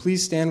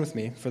Please stand with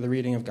me for the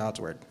reading of God's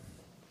Word.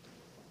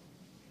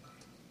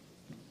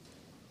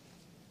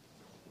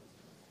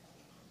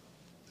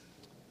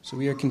 So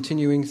we are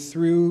continuing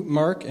through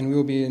Mark, and we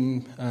will be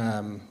in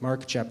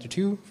Mark chapter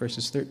 2,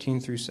 verses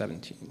 13 through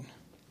 17.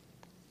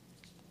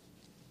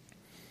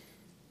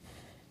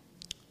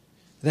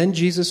 Then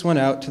Jesus went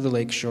out to the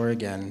lake shore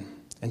again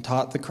and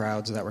taught the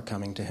crowds that were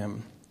coming to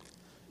him.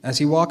 As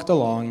he walked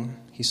along,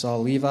 he saw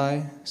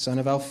Levi, son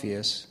of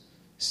Alphaeus,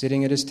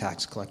 sitting at his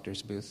tax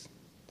collector's booth.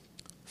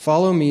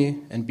 "Follow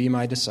me and be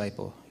my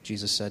disciple,"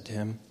 Jesus said to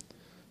him.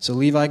 So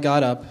Levi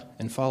got up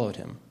and followed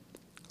him.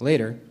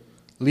 Later,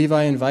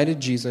 Levi invited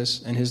Jesus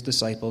and his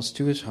disciples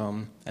to his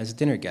home as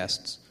dinner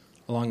guests,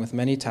 along with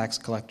many tax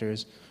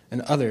collectors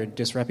and other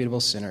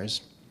disreputable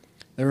sinners.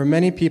 There were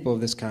many people of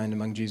this kind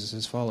among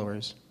Jesus'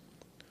 followers.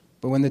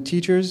 But when the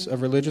teachers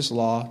of religious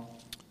law,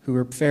 who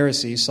were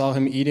Pharisees, saw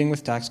him eating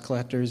with tax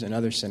collectors and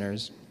other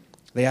sinners,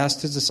 they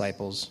asked his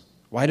disciples,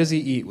 "Why does he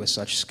eat with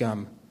such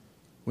scum?"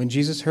 When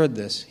Jesus heard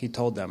this, he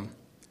told them,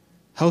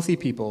 "Healthy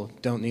people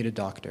don't need a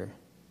doctor.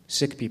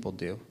 Sick people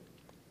do.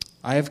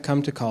 I have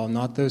come to call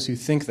not those who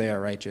think they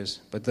are righteous,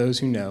 but those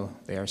who know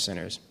they are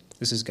sinners."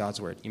 This is God's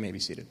word. You may be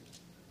seated.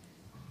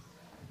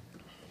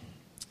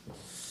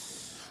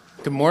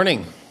 Good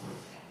morning.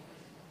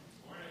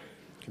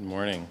 Good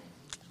morning.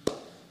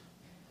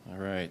 All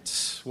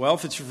right. Well,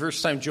 if it's your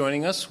first time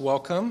joining us,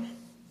 welcome.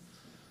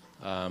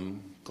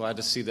 Glad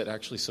to see that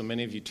actually so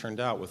many of you turned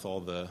out with all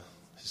the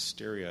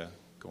hysteria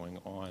going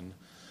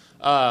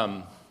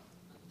on.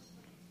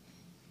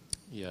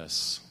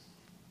 Yes.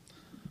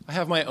 I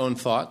have my own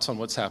thoughts on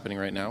what's happening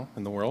right now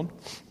in the world.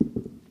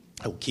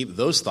 I will keep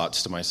those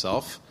thoughts to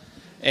myself,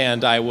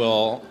 and I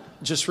will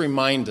just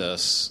remind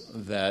us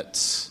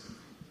that,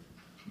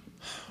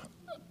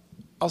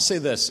 I'll say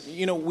this,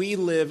 we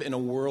live in a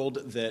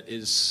world that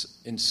is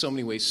in so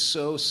many ways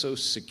so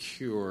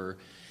secure,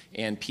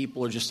 and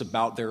people are just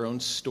about their own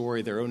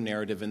story, their own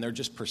narrative, and they're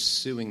just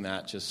pursuing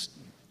that just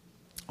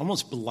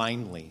almost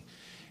blindly.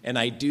 And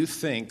I do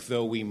think,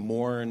 though we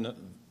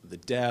mourn the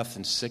death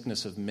and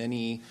sickness of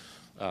many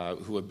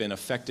who have been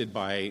affected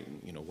by,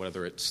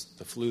 whether it's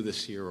the flu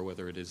this year or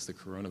whether it is the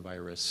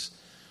coronavirus,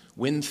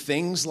 when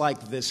things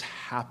like this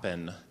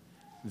happen,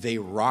 they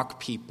rock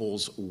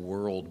people's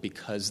world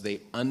because they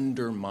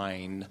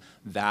undermine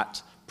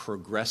that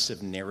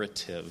progressive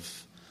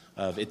narrative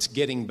of it's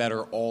getting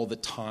better all the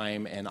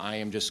time and I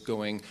am just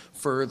going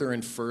further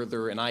and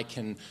further and I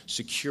can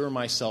secure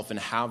myself and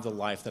have the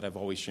life that I've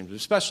always dreamed of,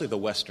 especially the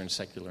Western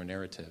secular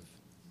narrative.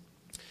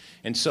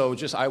 And so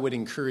I would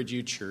encourage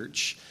you,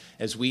 church,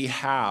 as we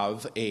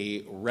have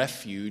a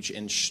refuge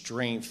and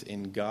strength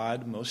in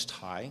God Most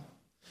High,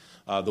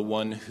 the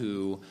one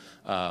who,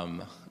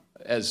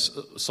 as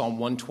Psalm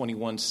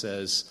 121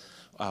 says,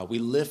 we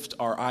lift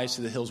our eyes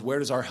to the hills. Where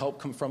does our help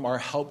come from? Our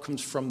help comes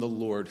from the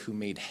Lord who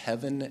made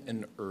heaven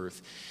and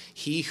earth.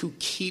 He who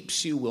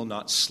keeps you will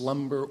not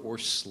slumber or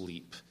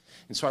sleep.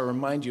 And so I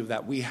remind you of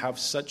that. We have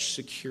such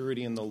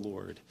security in the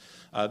Lord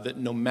that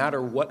no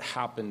matter what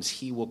happens,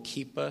 He will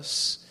keep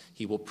us.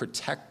 He will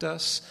protect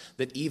us,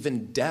 that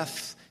even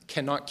death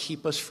cannot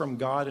keep us from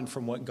God and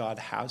from what God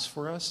has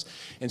for us,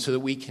 and so that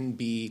we can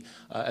be,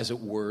 as it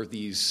were,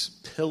 these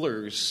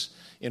pillars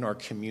in our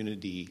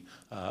community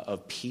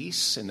of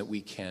peace, and that we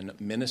can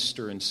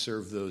minister and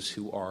serve those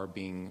who are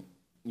being,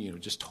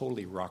 just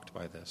totally rocked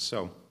by this.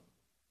 So,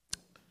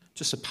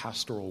 just a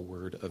pastoral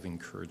word of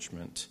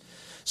encouragement.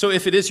 So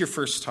if it is your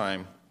first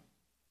time,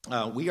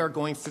 we are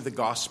going through the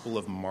Gospel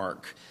of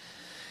Mark,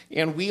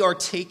 and we are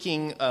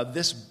taking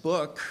this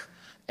book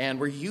and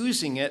we're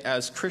using it,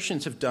 as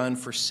Christians have done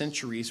for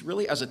centuries,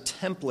 really as a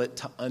template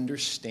to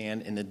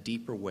understand in a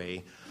deeper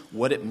way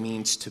what it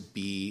means to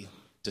be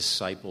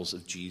disciples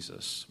of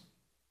Jesus.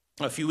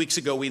 A few weeks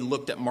ago, we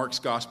looked at Mark's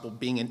gospel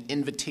being an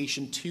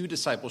invitation to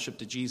discipleship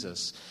to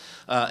Jesus.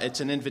 It's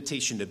an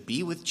invitation to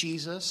be with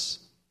Jesus,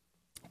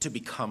 to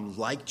become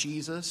like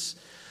Jesus,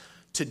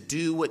 to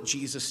do what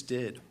Jesus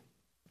did.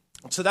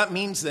 So that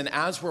means then,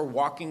 as we're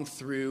walking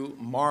through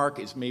Mark,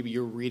 as maybe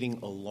you're reading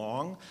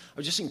along, I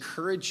would just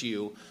encourage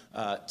you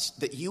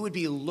that you would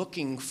be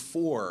looking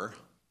for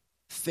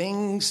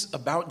things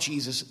about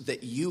Jesus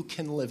that you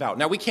can live out.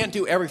 Now, we can't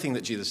do everything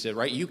that Jesus did,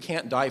 right? You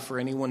can't die for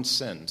anyone's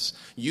sins.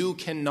 You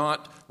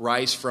cannot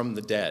rise from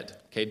the dead,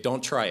 okay?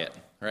 Don't try it,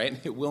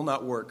 right? It will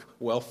not work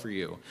well for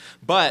you.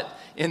 But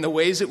in the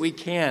ways that we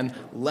can,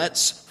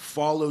 let's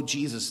follow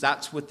Jesus.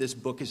 That's what this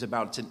book is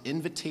about. It's an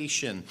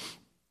invitation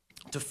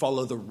to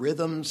follow the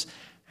rhythms,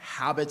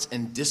 habits,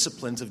 and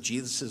disciplines of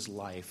Jesus'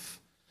 life,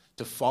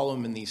 to follow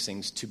him in these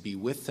things, to be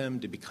with him,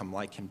 to become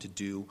like him, to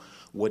do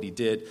what he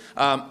did.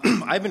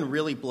 I've been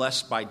really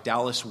blessed by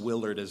Dallas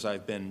Willard as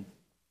I've been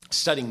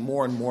studying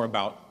more and more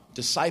about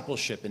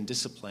discipleship and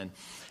discipline.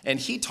 And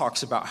he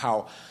talks about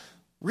how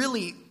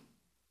really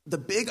the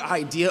big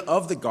idea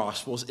of the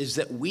Gospels is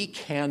that we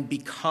can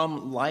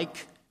become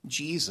like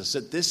Jesus,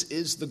 that this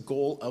is the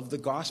goal of the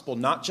gospel,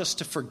 not just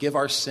to forgive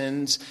our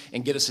sins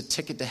and get us a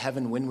ticket to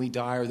heaven when we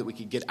die, or that we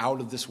could get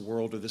out of this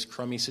world or this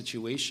crummy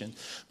situation,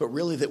 but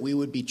really that we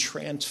would be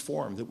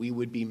transformed, that we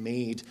would be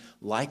made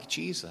like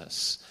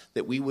Jesus,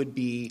 that we would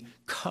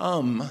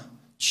become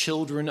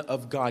children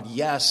of God,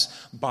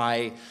 yes,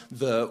 by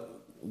the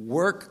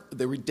work,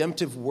 the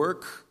redemptive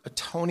work,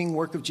 atoning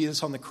work of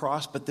Jesus on the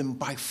cross, but then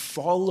by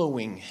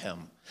following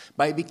him,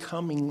 by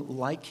becoming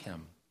like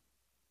him.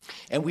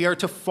 And we are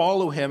to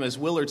follow him, as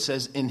Willard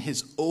says, in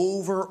his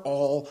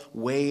overall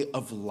way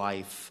of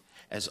life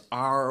as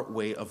our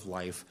way of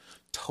life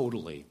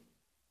totally.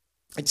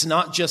 It's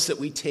not just that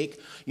we take,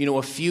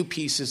 a few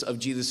pieces of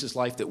Jesus'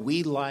 life that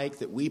we like,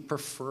 that we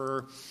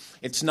prefer.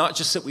 It's not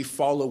just that we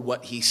follow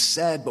what he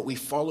said, but we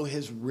follow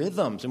his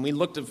rhythms. And we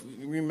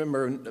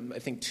remember, I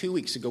think 2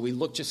 weeks ago, we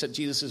looked just at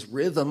Jesus'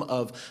 rhythm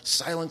of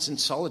silence and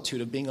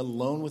solitude, of being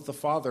alone with the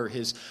Father,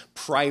 his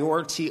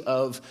priority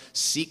of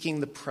seeking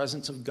the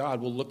presence of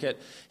God. We'll look at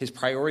his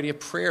priority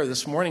of prayer.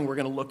 This morning, we're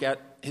going to look at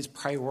his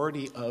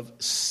priority of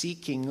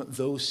seeking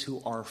those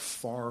who are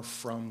far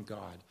from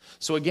God.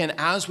 So again,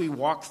 as we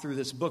walk through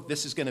this book,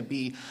 this is going to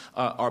be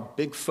our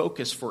big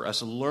focus for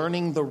us,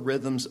 learning the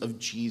rhythms of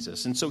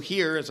Jesus. And so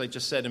here, as I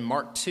just said in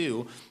Mark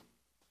 2,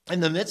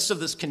 in the midst of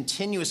this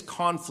continuous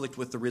conflict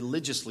with the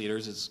religious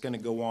leaders, it's going to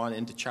go on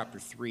into chapter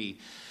 3,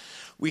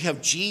 we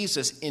have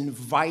Jesus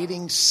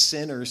inviting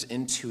sinners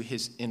into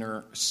his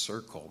inner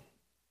circle.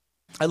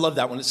 I love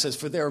that when it says,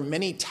 "For there are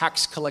many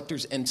tax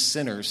collectors and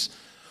sinners,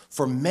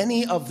 for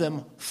many of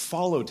them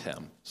followed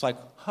him." It's like,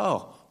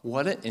 oh,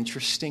 what an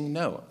interesting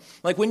note.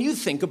 Like when you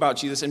think about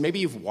Jesus, and maybe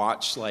you've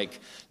watched like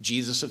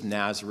Jesus of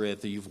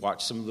Nazareth, or you've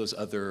watched some of those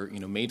other,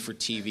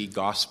 made-for-TV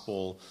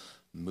gospel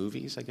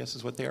movies, I guess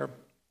is what they are.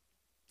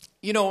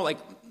 Like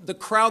the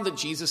crowd that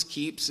Jesus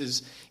keeps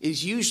is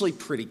usually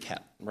pretty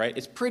kept, right?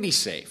 It's pretty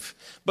safe.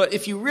 But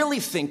if you really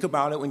think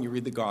about it when you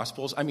read the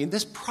Gospels,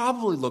 this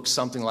probably looks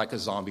something like a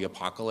zombie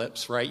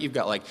apocalypse, right? You've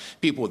got like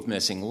people with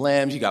missing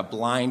limbs, you've got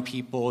blind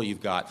people,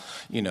 you've got,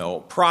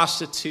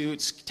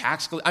 prostitutes,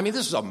 tax collectors.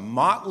 This was a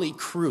motley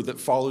crew that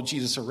followed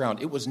Jesus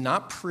around. It was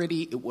not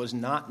pretty, it was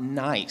not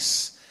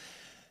nice.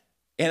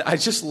 And I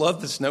just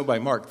love this note by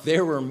Mark.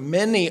 There were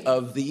many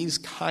of these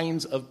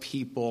kinds of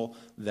people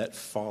that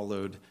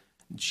followed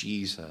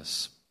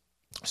Jesus.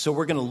 So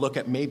we're going to look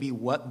at maybe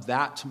what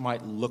that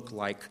might look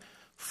like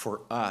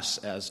for us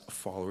as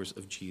followers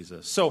of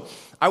Jesus. So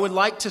I would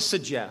like to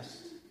suggest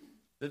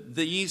that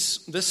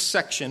this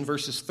section,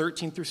 verses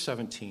 13 through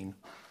 17,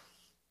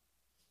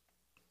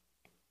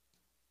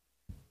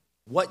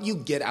 what you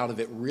get out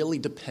of it really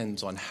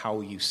depends on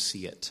how you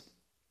see it.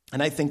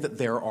 And I think that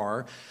there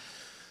are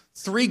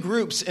 3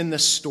 groups in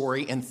this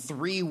story and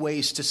 3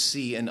 ways to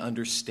see and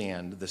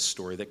understand this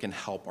story that can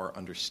help our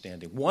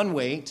understanding. One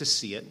way to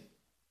see it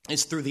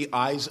is through the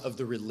eyes of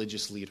the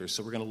religious leaders.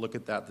 So we're going to look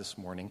at that this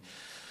morning.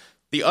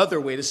 The other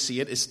way to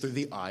see it is through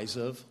the eyes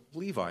of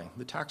Levi,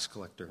 the tax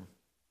collector.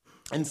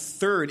 And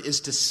third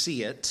is to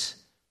see it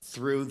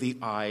through the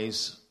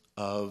eyes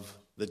of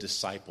the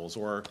disciples,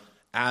 or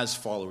as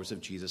followers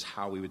of Jesus,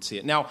 how we would see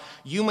it. Now,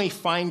 you may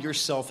find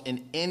yourself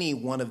in any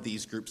one of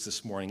these groups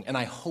this morning, and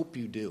I hope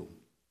you do.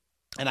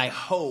 And I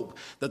hope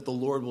that the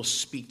Lord will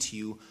speak to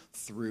you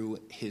through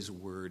his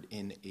word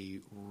in a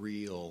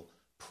real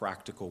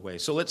practical way.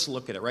 So let's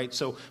look at it, right?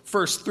 So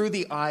first, through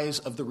the eyes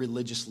of the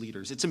religious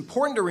leaders. It's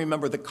important to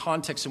remember the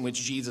context in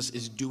which Jesus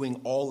is doing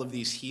all of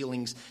these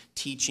healings,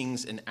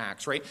 teachings, and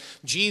acts, right?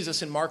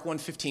 Jesus in Mark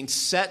 1:15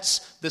 sets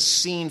the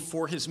scene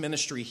for his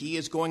ministry. He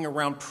is going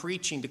around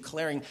preaching,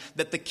 declaring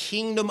that the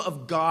kingdom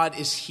of God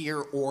is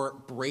here or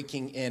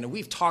breaking in. And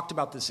we've talked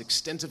about this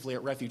extensively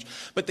at Refuge.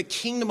 But the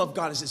kingdom of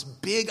God is this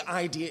big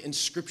idea in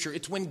Scripture.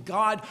 It's when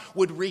God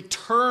would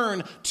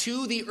return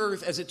to the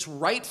earth as its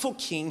rightful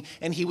king,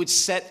 and he would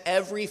set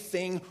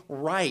everything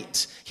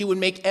right. He would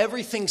make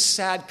everything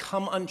sad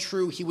come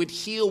untrue. He would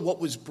heal what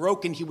was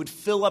broken. He would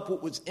fill up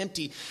what was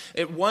empty.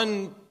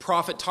 One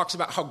prophet talks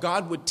about how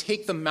God would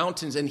take the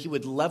mountains and he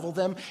would level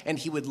them, and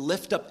he would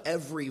lift up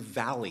every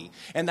valley.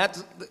 And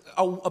that's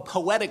a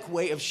poetic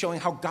way of showing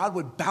how God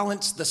would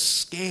balance the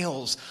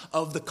scales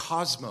of the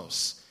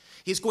cosmos.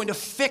 He's going to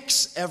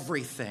fix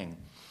everything.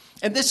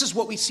 And this is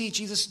what we see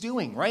Jesus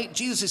doing, right?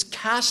 Jesus is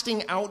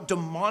casting out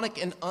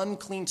demonic and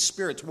unclean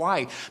spirits.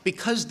 Why?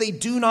 Because they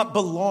do not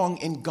belong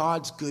in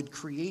God's good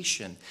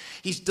creation.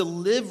 He's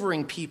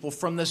delivering people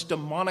from this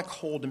demonic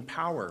hold and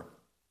power.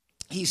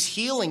 He's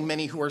healing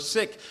many who are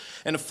sick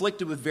and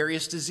afflicted with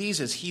various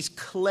diseases. He's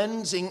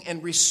cleansing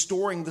and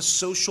restoring the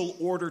social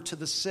order to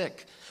the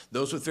sick,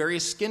 those with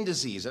various skin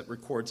disease, that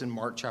records in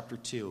Mark chapter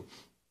 2.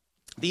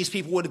 These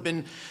people would have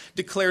been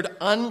declared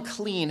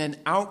unclean and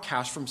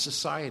outcast from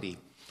society.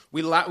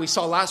 We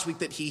saw last week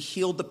that he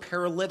healed the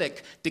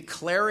paralytic,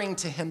 declaring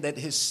to him that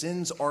his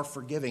sins are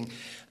forgiving.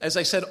 As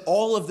I said,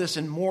 all of this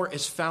and more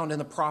is found in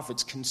the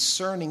prophets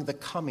concerning the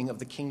coming of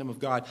the kingdom of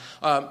God.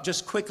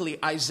 Just quickly,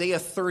 Isaiah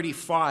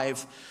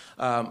 35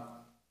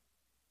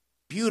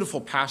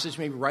 beautiful passage.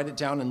 Maybe write it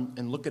down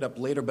and look it up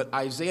later. But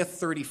Isaiah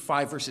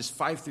 35, verses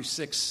 5 through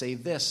 6 say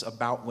this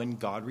about when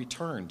God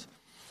returned.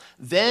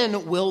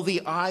 Then will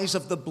the eyes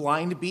of the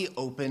blind be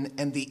open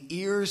and the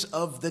ears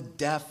of the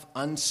deaf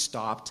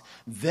unstopped.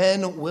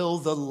 Then will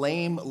the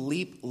lame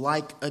leap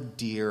like a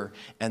deer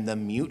and the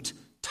mute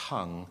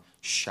tongue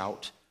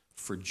shout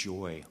for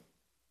joy.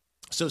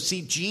 So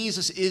see,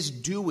 Jesus is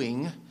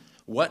doing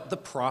what the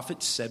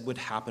prophet said would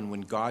happen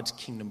when God's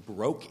kingdom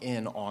broke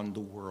in on the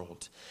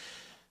world.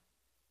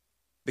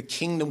 The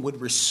kingdom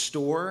would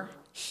restore,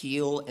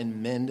 heal,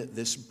 and mend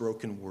this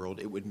broken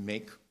world. It would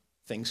make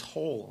things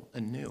whole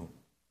and new.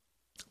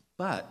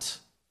 But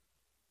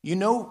you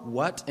know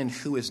what and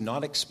who is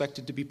not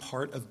expected to be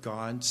part of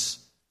God's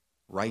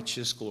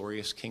righteous,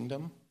 glorious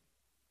kingdom?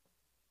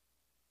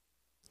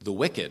 The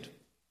wicked,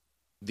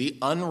 the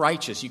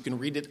unrighteous. You can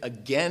read it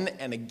again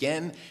and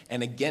again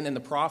and again in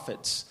the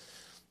prophets.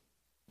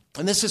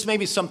 And this is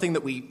maybe something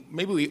that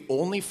we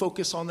only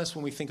focus on this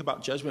when we think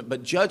about judgment,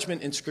 but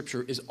judgment in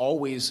Scripture is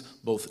always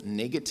both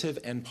negative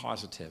and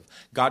positive.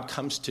 God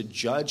comes to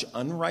judge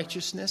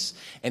unrighteousness,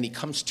 and he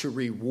comes to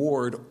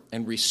reward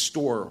and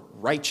restore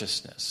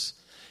righteousness.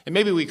 And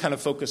maybe we kind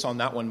of focus on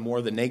that one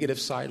more, the negative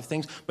side of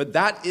things, but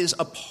that is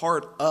a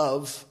part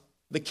of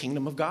the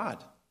kingdom of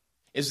God,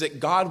 is that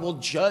God will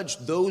judge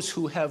those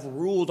who have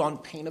ruled on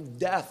pain of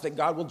death, that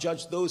God will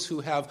judge those who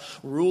have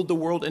ruled the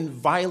world in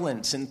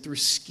violence and through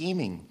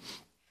scheming.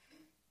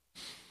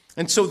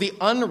 And so the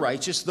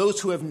unrighteous, those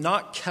who have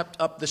not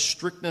kept up the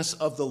strictness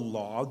of the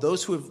law,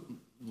 those who have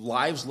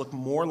lives look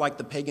more like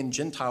the pagan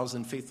Gentiles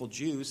than faithful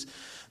Jews,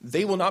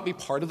 they will not be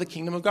part of the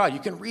kingdom of God. You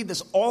can read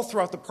this all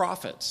throughout the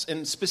prophets,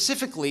 and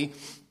specifically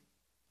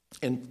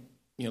in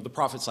the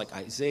prophets like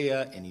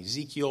Isaiah and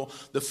Ezekiel.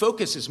 The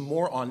focus is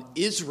more on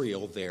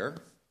Israel there,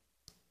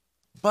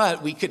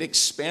 but we could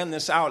expand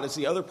this out, as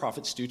the other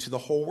prophets do, to the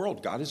whole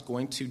world. God is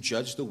going to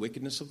judge the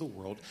wickedness of the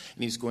world,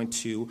 and he's going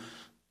to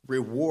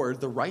reward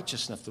the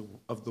righteousness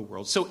of the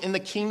world. So in the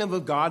kingdom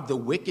of God, the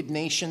wicked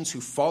nations who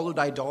followed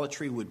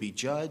idolatry would be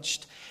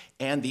judged,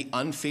 and the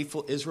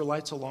unfaithful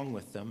Israelites along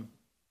with them.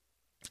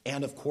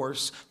 And of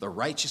course, the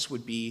righteous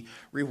would be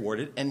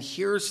rewarded. And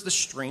here's the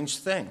strange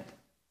thing.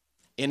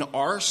 In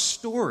our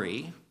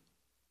story,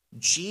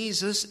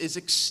 Jesus is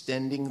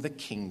extending the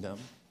kingdom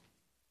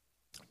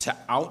to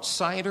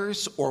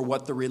outsiders, or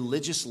what the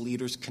religious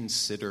leaders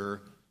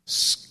consider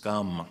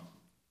scum.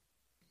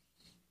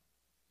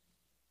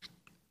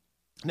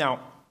 Now,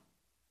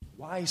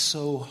 why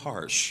so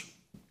harsh?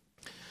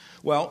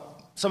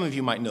 Well, some of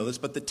you might know this,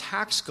 but the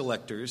tax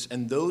collectors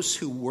and those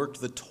who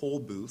worked the toll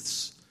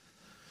booths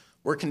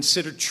were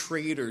considered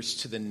traitors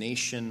to the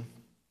nation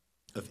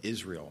of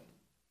Israel.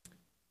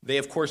 They,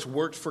 of course,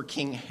 worked for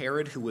King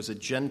Herod, who was a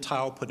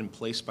Gentile put in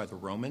place by the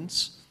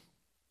Romans,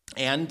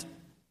 and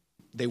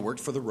they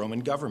worked for the Roman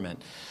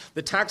government.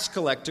 The tax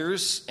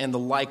collectors and the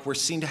like were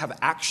seen to have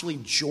actually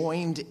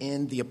joined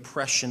in the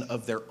oppression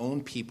of their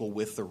own people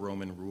with the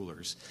Roman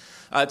rulers.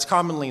 It's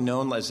commonly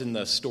known as in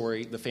the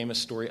famous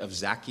story of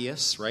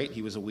Zacchaeus, right?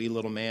 He was a wee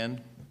little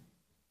man.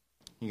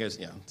 You guys,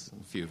 yeah,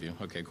 a few of you.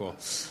 Okay, cool.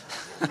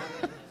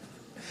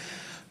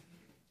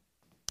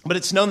 But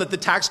it's known that the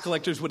tax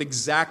collectors would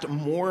exact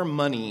more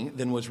money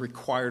than was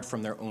required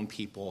from their own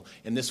people,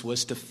 and this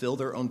was to fill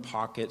their own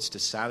pockets, to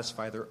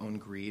satisfy their own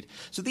greed.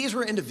 So these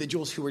were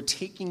individuals who were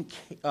taking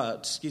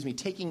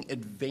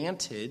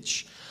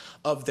advantage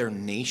of their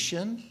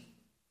nation,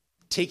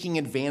 taking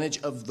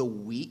advantage of the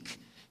weak,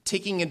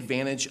 taking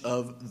advantage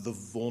of the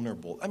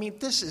vulnerable. I mean,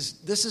 this is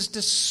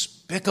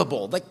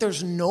despicable. Like,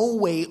 there's no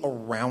way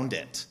around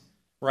it,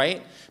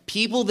 right?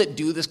 People that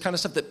do this kind of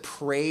stuff, that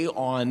prey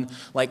on,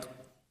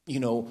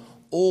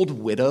 old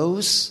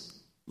widows,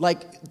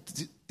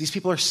 these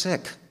people are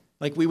sick.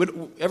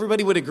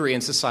 Everybody would agree in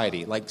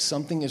society,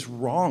 something is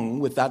wrong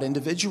with that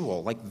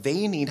individual.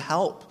 They need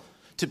help.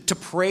 To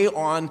prey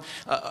on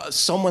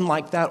someone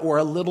like that, or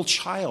a little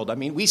child. I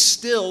mean, we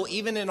still,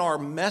 even in our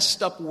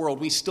messed up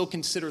world, we still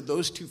consider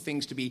those two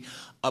things to be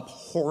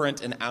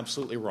abhorrent and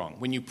absolutely wrong.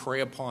 When you prey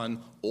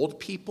upon old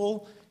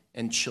people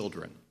and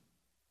children.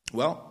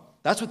 Well,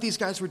 that's what these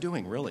guys were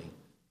doing, really.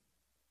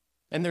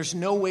 And there's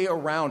no way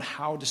around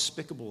how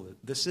despicable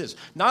this is.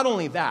 Not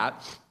only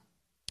that,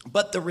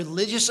 but the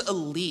religious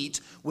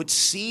elite would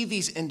see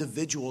these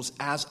individuals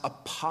as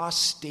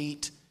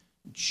apostate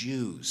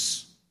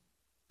Jews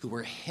who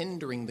were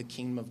hindering the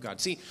kingdom of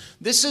God. See,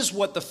 this is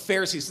what the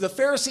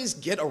Pharisees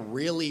get a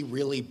really,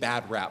 really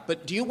bad rap.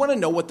 But do you want to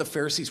know what the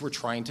Pharisees were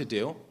trying to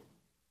do?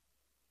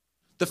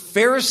 The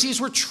Pharisees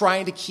were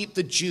trying to keep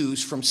the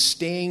Jews from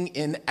staying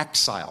in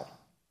exile.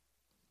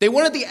 They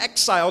wanted the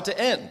exile to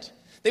end.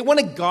 They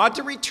wanted God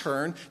to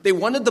return. They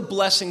wanted the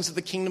blessings of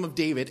the kingdom of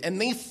David. And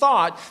they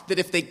thought that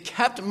if they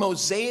kept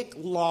Mosaic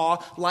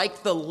law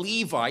like the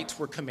Levites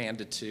were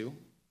commanded to,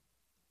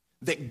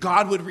 that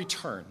God would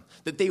return,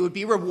 that they would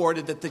be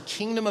rewarded, that the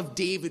kingdom of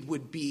David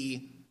would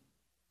be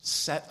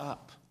set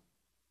up.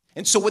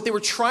 And so what they were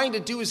trying to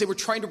do is they were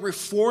trying to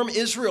reform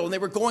Israel, and they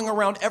were going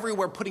around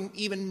everywhere putting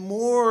even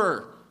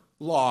more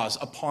laws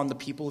upon the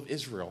people of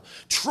Israel,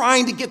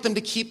 trying to get them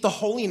to keep the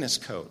holiness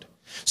code.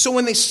 So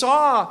when they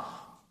saw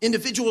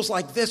individuals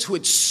like this who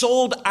had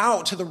sold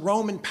out to the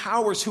Roman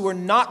powers, who were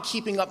not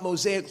keeping up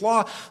Mosaic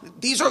law,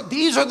 these are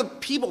the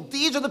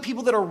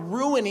people that are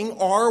ruining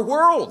our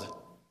world.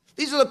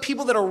 These are the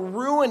people that are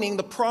ruining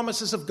the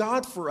promises of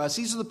God for us.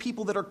 These are the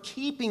people that are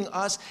keeping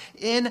us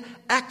in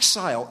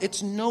exile.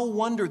 It's no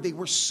wonder they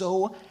were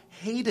so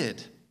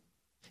hated.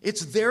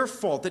 It's their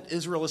fault that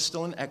Israel is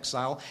still in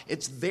exile.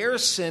 It's their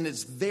sin,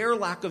 it's their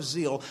lack of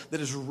zeal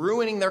that is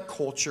ruining their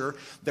culture,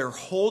 their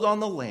hold on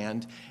the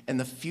land, and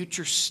the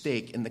future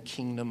stake in the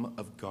kingdom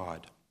of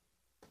God.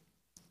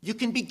 You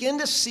can begin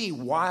to see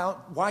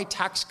why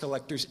tax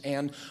collectors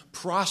and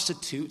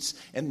prostitutes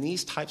and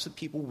these types of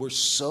people were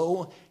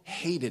so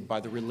hated by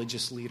the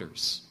religious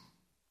leaders.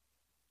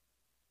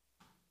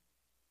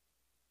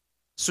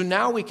 So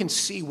now we can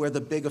see where the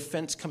big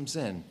offense comes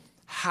in.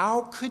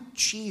 How could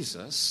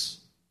Jesus,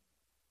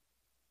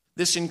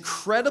 this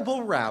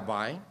incredible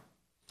rabbi,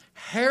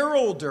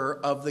 heralder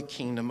of the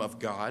kingdom of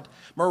God,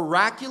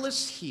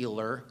 miraculous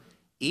healer,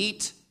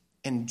 eat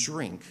and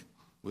drink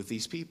with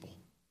these people?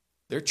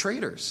 They're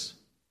traitors.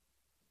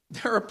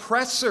 They're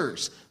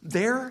oppressors.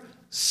 They're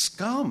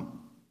scum.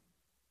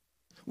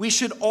 We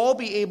should all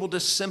be able to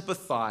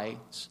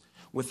sympathize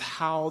with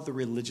how the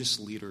religious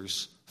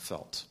leaders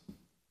felt,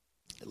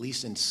 at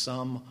least in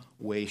some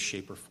way,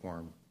 shape, or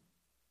form.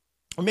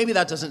 Or maybe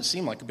that doesn't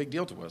seem like a big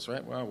deal to us,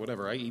 right? Well,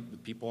 whatever. I eat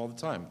with people all the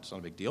time. It's not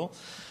a big deal.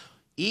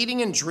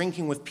 Eating and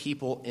drinking with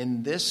people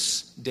in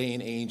this day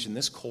and age, in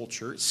this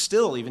culture,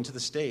 still even to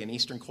this day in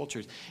Eastern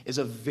cultures, is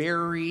a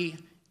very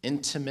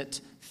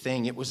intimate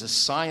thing. It was a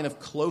sign of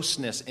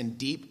closeness and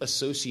deep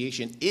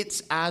association.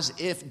 It's as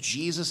if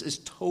Jesus is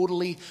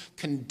totally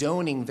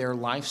condoning their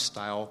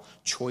lifestyle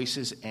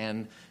choices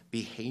and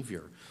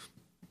behavior.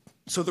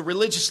 So the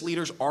religious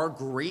leaders are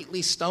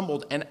greatly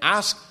stumbled and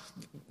ask,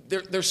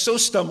 they're so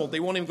stumbled, they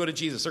won't even go to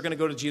Jesus. They're going to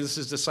go to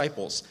Jesus'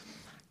 disciples.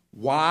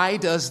 Why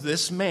does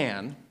this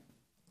man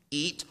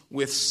eat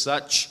with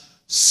such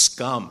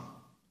scum?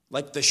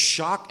 Like the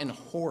shock and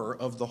horror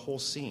of the whole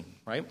scene,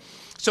 right?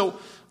 So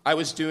I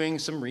was doing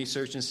some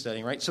research and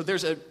studying, right? So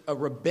there's a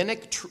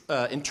rabbinic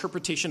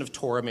interpretation of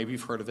Torah. Maybe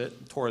you've heard of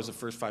it. Torah is the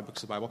first 5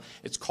 books of the Bible.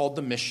 It's called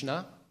the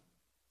Mishnah,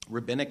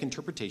 rabbinic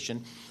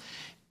interpretation.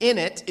 In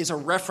it is a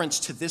reference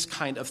to this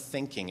kind of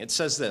thinking. It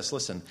says this,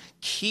 listen,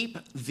 keep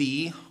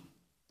thee,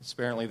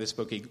 apparently they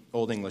spoke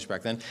Old English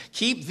back then,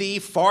 keep thee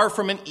far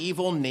from an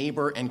evil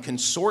neighbor and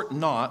consort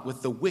not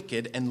with the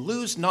wicked and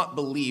lose not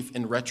belief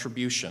in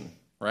retribution,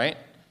 right?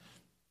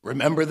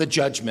 Remember the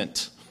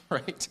judgment,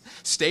 right?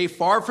 Stay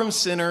far from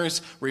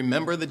sinners,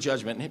 remember the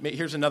judgment.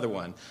 Here's another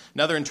one,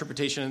 another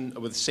interpretation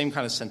with the same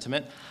kind of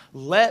sentiment.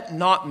 Let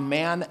not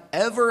man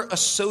ever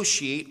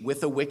associate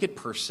with a wicked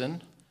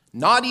person,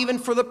 not even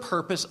for the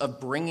purpose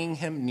of bringing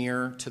him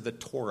near to the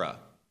Torah.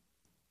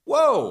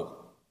 Whoa,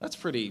 that's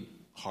pretty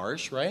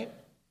harsh, right?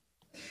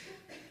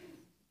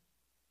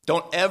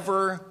 Don't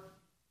ever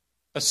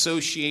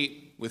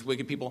associate with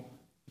wicked people,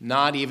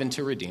 not even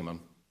to redeem them.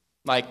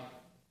 Like,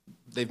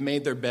 they've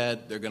made their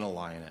bed, they're going to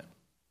lie in it.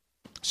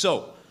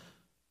 So,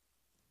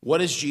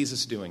 what is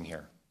Jesus doing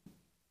here?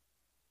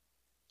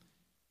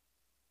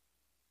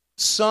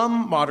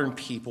 Some modern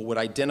people would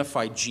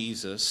identify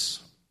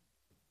Jesus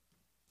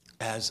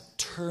as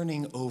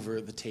turning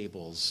over the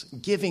tables,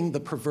 giving the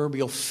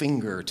proverbial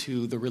finger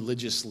to the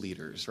religious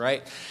leaders,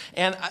 right?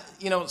 And,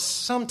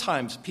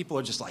 sometimes people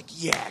are just like,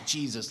 yeah,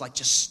 Jesus, like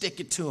just stick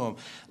it to him.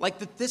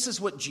 Like this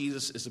is what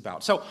Jesus is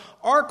about. So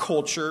our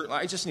culture,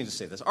 I just need to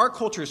say this, our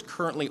culture is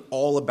currently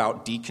all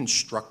about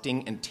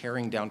deconstructing and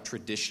tearing down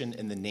tradition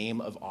in the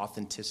name of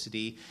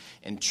authenticity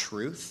and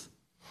truth.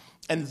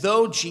 And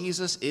though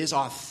Jesus is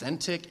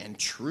authentic and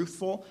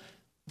truthful,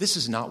 this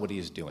is not what he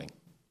is doing.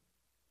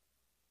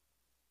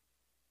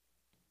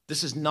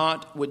 This is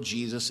not what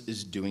Jesus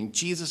is doing.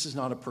 Jesus is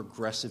not a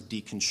progressive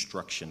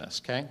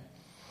deconstructionist, okay?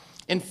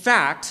 In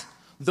fact,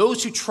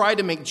 those who try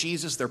to make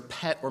Jesus their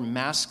pet or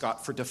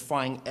mascot for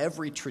defying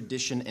every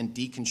tradition and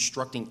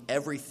deconstructing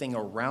everything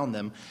around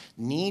them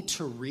need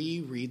to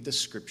reread the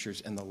scriptures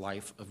and the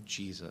life of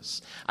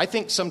Jesus. I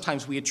think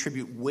sometimes we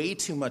attribute way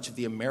too much of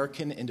the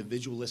American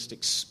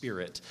individualistic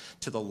spirit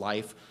to the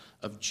life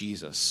of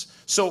Jesus.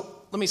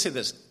 So let me say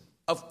this.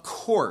 Of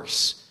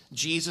course,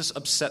 Jesus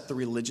upset the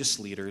religious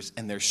leaders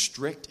and their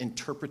strict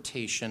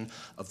interpretation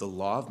of the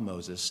law of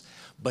Moses,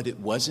 but it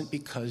wasn't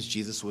because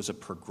Jesus was a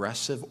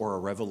progressive or a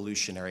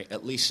revolutionary,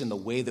 at least in the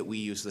way that we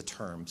use the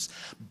terms,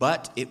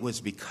 but it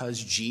was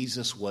because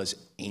Jesus was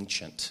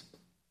ancient.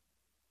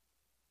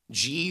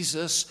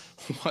 Jesus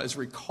was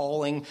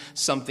recalling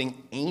something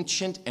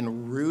ancient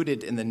and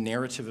rooted in the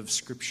narrative of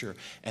Scripture,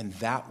 and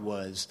that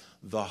was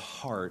the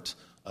heart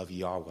of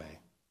Yahweh,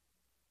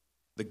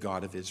 the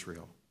God of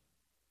Israel.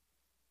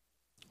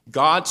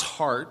 God's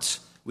heart,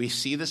 we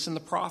see this in the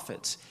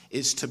prophets,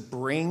 is to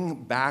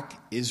bring back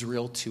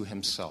Israel to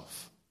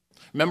himself.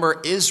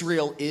 Remember,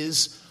 Israel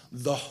is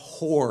the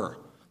whore,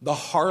 the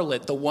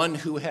harlot, the one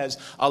who has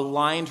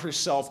aligned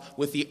herself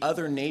with the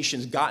other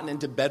nations, gotten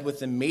into bed with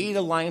them, made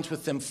alliance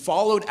with them,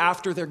 followed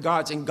after their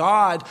gods. And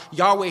God,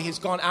 Yahweh, has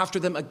gone after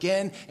them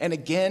again and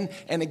again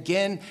and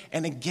again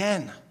and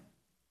again.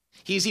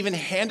 He's even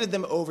handed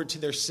them over to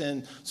their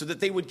sin so that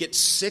they would get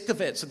sick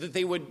of it, so that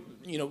they would,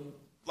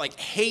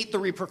 hate the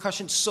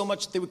repercussions so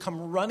much that they would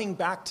come running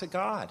back to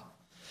God.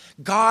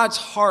 God's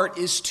heart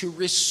is to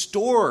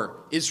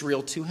restore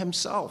Israel to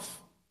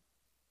himself,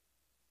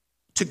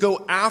 to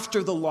go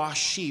after the lost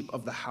sheep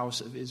of the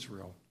house of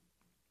Israel.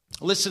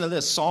 Listen to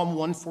this, Psalm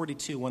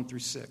 142,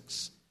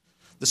 1-6.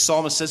 The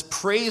psalmist says,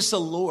 "Praise the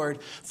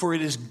Lord, for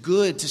it is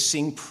good to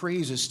sing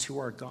praises to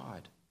our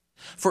God.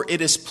 For it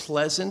is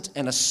pleasant,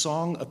 and a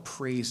song of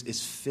praise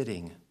is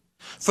fitting.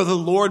 For the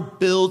Lord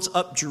builds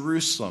up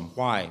Jerusalem."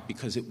 Why?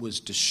 Because it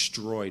was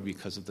destroyed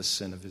because of the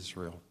sin of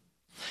Israel.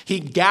 He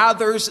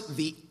gathers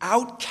the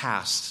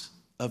outcasts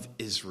of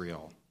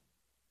Israel.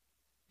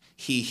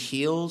 He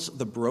heals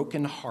the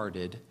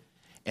brokenhearted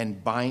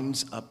and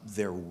binds up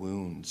their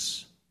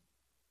wounds.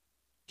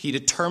 He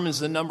determines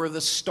the number of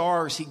the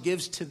stars. He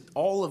gives to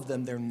all of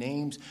them their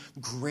names.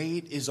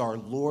 Great is our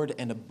Lord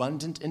and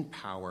abundant in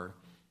power.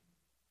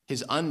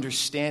 His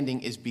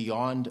understanding is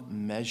beyond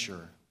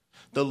measure.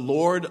 The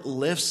Lord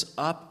lifts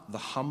up the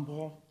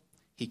humble.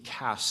 He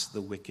casts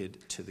the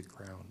wicked to the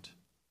ground.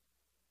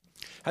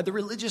 Had the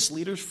religious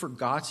leaders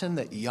forgotten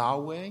that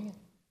Yahweh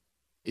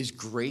is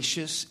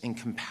gracious and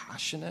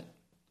compassionate,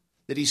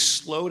 that he's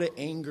slow to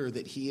anger,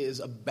 that he is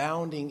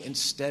abounding in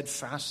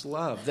steadfast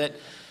love, that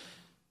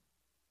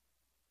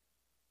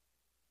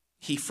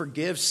he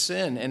forgives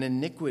sin and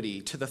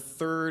iniquity to the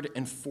third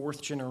and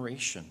fourth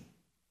generation,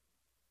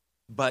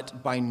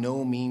 but by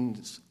no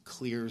means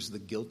clears the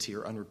guilty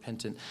or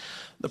unrepentant?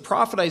 The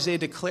prophet Isaiah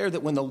declared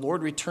that when the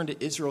Lord returned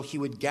to Israel, he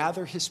would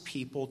gather his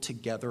people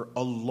together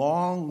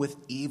along with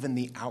even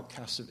the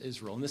outcasts of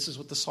Israel. And this is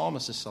what the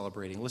psalmist is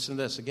celebrating. Listen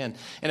to this again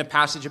in a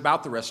passage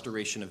about the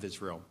restoration of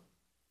Israel.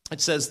 It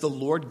says, "The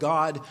Lord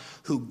God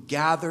who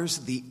gathers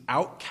the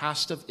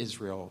outcast of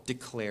Israel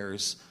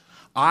declares,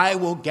 I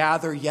will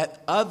gather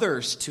yet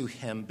others to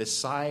him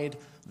beside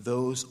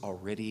those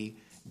already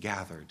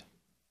gathered."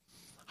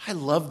 I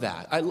love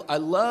that. I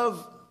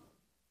love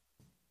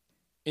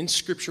in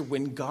Scripture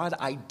when God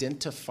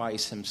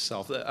identifies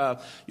himself.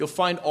 You'll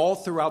find all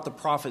throughout the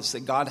prophets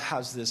that God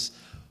has this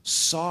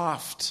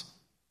soft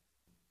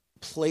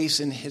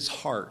place in his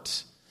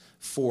heart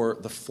for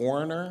the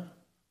foreigner,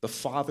 the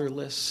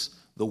fatherless,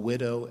 the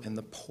widow, and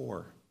the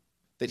poor.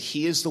 That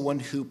he is the one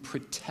who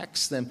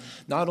protects them.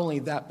 Not only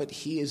that, but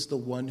he is the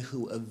one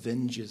who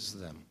avenges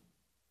them.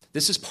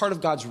 This is part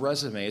of God's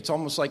resume. It's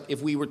almost like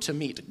if we were to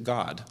meet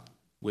God,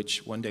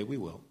 which one day we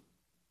will,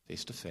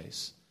 face to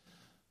face.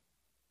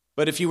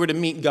 But if you were to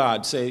meet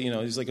God, say,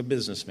 he's like a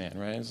businessman,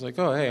 right? It's like,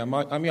 oh, hey, I'm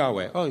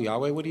Yahweh. Oh,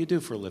 Yahweh, what do you do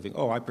for a living?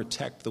 Oh, I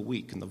protect the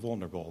weak and the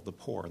vulnerable, the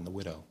poor and the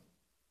widow.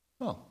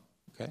 Oh,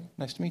 okay,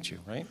 nice to meet you,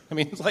 right? I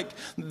mean, it's like,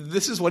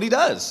 this is what he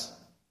does.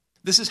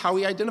 This is how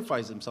he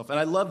identifies himself. And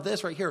I love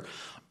this right here.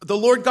 The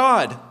Lord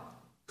God,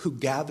 who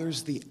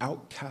gathers the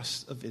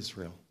outcasts of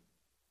Israel.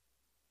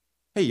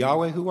 Hey,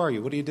 Yahweh, who are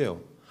you? What do you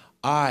do?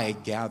 I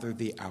gather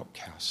the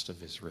outcasts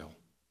of Israel.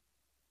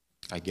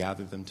 I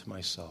gather them to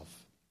myself.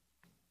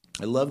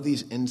 I love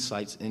these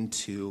insights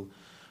into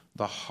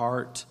the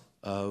heart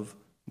of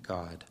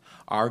God.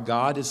 Our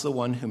God is the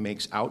one who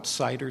makes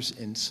outsiders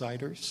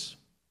insiders,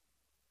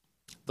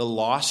 the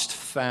lost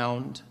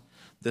found,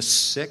 the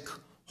sick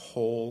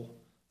whole,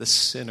 the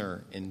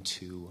sinner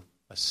into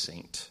a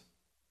saint.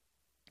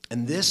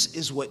 And this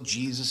is what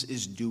Jesus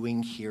is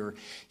doing here.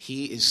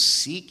 He is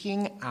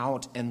seeking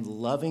out and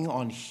loving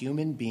on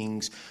human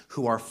beings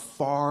who are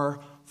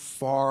far,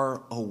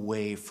 far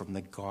away from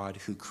the God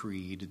who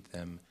created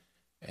them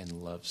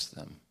and loves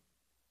them.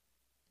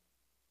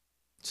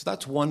 So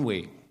that's one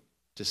way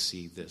to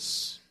see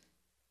this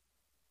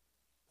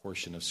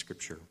portion of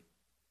Scripture.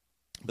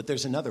 But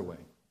there's another way.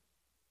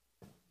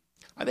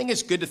 I think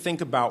it's good to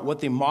think about what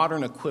the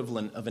modern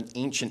equivalent of an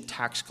ancient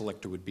tax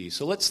collector would be.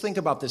 So let's think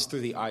about this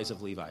through the eyes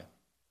of Levi.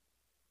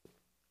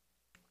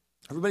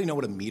 Everybody know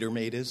what a meter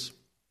maid is?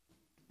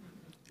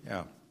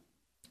 Yeah.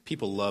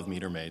 People love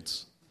meter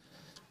maids.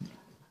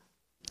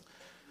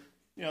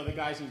 The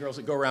guys and girls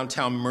that go around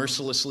town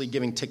mercilessly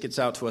giving tickets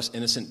out to us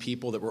innocent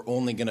people that were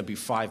only going to be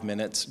 5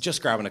 minutes,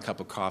 just grabbing a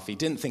cup of coffee,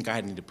 didn't think I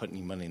need to put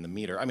any money in the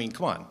meter. I mean,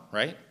 come on,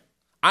 right?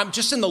 I'm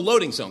just in the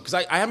loading zone because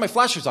I had my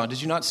flashers on.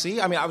 Did you not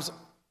see? I mean,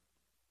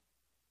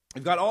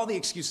 I've got all the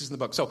excuses in the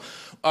book. So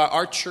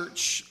our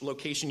church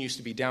location used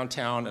to be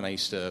downtown, and I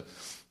used to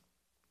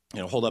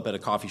hold up at a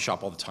coffee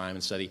shop all the time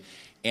and study.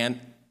 And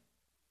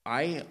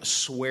I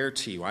swear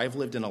to you, I've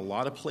lived in a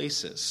lot of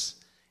places,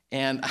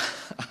 and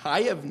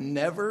I have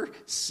never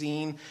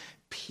seen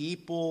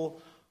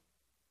people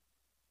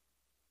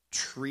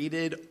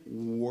treated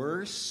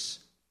worse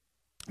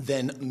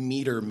than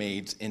meter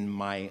maids in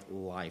my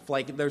life.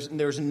 Like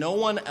there's no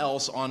one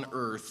else on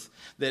earth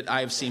that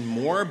I've seen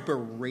more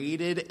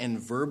berated and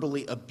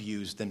verbally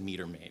abused than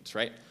meter maids,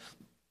 right?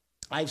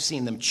 I've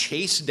seen them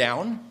chased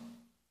down,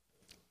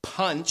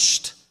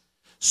 punched,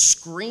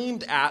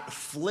 screamed at,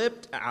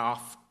 flipped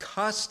off,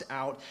 cussed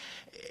out.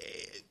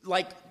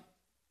 Like,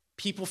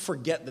 people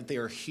forget that they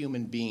are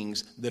human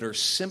beings that are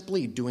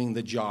simply doing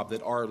the job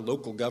that our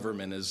local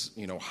government has,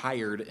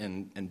 hired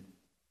and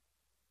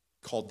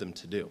called them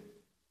to do.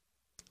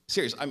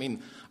 Serious. I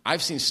mean,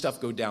 I've seen stuff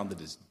go down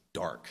that is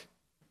dark.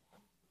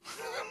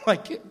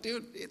 Like,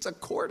 dude, it's a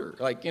quarter.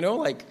 Like,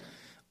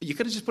 you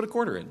could have just put a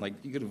quarter in. Like,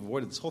 you could have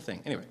avoided this whole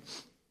thing. Anyway.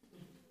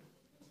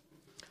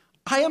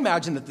 I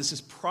imagine that this is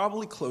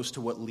probably close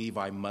to what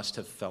Levi must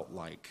have felt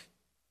like,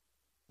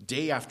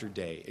 day after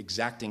day,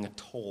 exacting a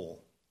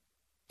toll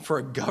for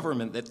a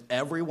government that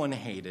everyone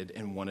hated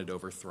and wanted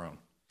overthrown.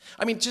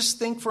 I mean, just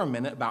think for a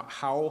minute about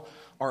how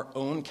our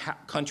own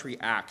country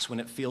acts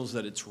when it feels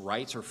that its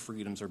rights or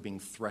freedoms are being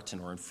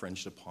threatened or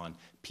infringed upon.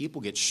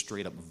 People get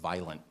straight up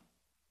violent.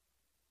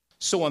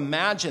 So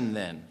imagine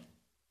then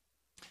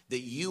that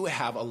you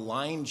have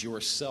aligned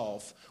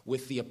yourself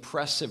with the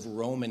oppressive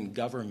Roman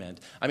government.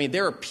 I mean,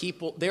 there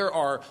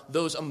are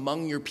those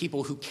among your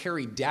people who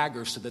carry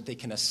daggers so that they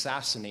can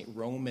assassinate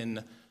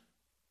Roman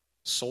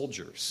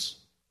soldiers.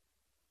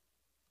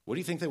 What do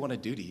you think they want to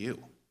do to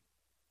you?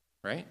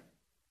 Right?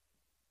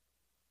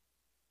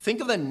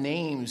 Think of the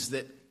names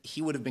that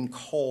he would have been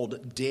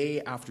called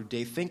day after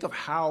day. Think of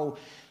how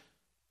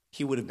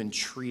he would have been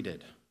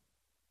treated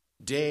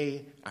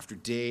day after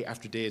day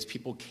after day as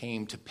people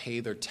came to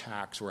pay their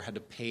tax or had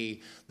to pay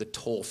the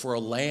toll for a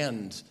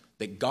land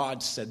that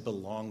God said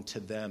belonged to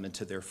them and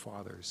to their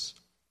fathers.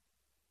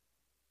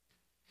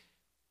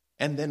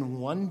 And then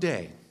one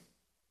day,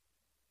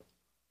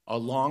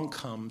 along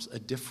comes a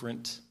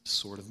different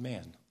sort of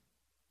man.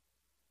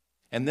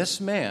 And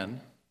this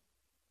man,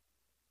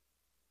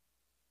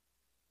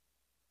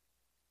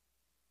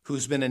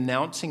 who's been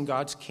announcing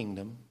God's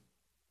kingdom,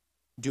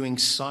 doing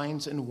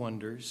signs and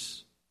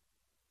wonders,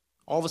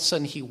 all of a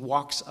sudden he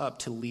walks up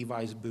to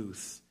Levi's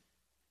booth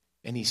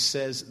and he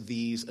says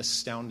these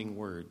astounding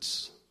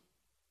words.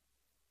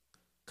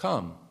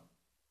 Come,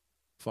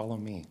 follow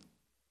me.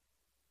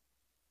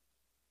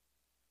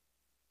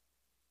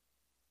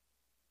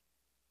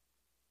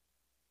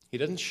 He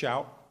doesn't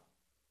shout,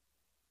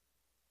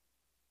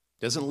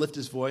 doesn't lift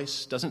his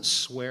voice, doesn't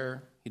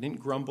swear, he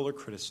didn't grumble or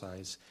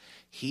criticize.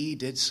 He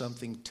did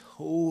something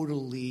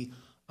totally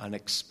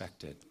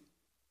unexpected.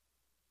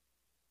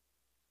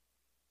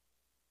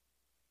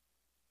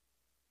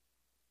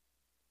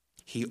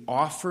 He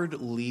offered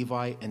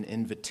Levi an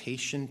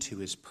invitation to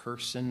his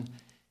person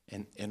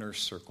and inner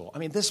circle. I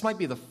mean, this might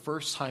be the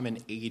first time in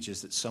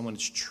ages that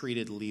someone's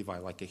treated Levi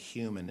like a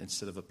human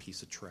instead of a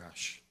piece of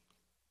trash.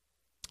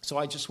 So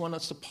I just want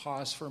us to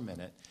pause for a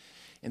minute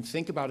and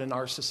think about in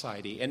our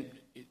society, and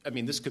I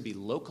mean, this could be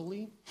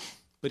locally,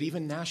 but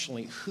even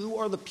nationally, who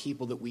are the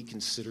people that we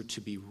consider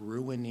to be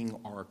ruining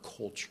our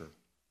culture?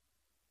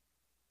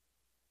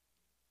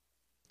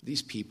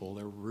 These people,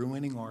 they're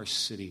ruining our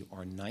city,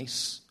 our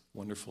nice,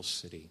 wonderful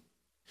city.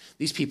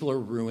 These people are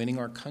ruining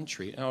our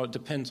country. Now, it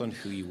depends on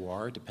who you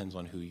are, it depends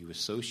on who you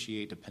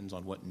associate, depends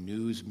on what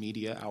news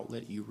media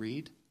outlet you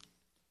read.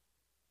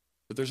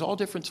 But there's all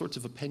different sorts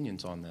of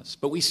opinions on this.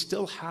 But we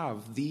still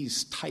have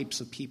these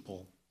types of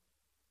people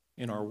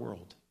in our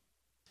world.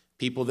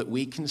 People that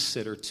we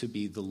consider to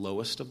be the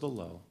lowest of the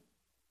low.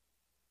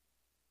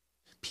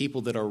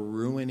 People that are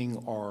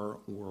ruining our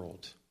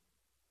world.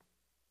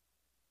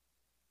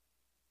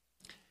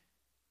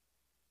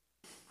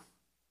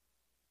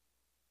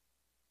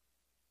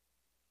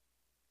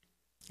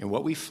 And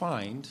what we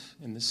find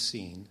in this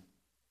scene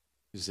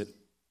is that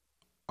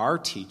our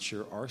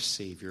teacher, our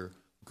Savior,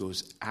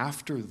 goes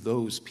after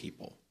those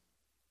people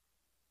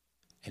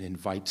and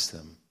invites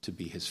them to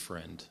be his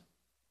friend.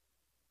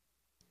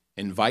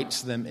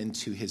 Invites them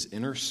into his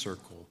inner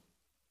circle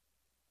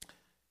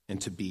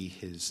and to be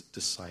his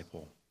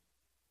disciple.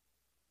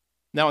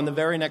 Now, in the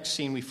very next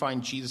scene, we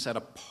find Jesus at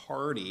a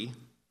party,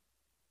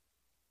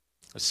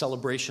 a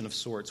celebration of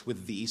sorts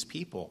with these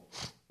people.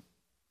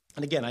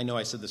 And again, I know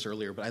I said this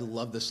earlier, but I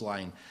love this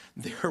line.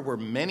 There were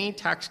many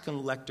tax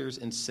collectors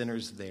and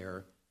sinners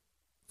there,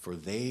 for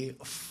they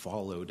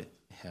followed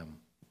him.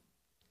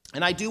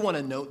 And I do want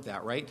to note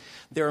that, right?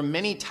 There are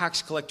many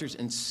tax collectors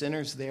and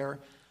sinners there,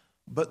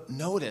 but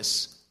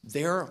notice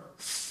they're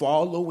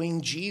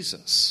following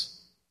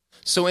Jesus.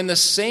 So in the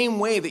same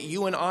way that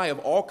you and I have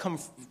all come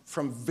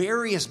from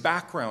various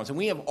backgrounds, and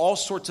we have all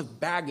sorts of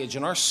baggage,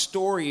 and our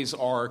stories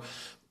are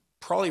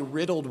probably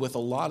riddled with a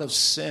lot of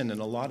sin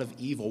and a lot of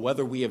evil,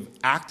 whether we have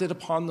acted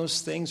upon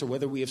those things or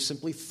whether we have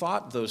simply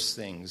thought those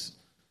things.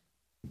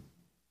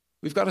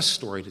 We've got a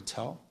story to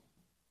tell.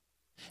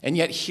 And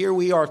yet here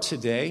we are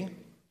today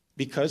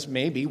because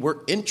maybe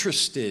we're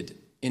interested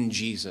in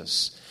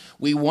Jesus.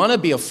 We want to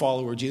be a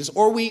follower of Jesus,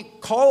 or we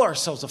call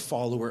ourselves a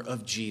follower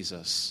of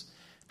Jesus.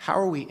 How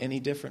are we any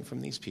different from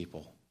these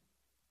people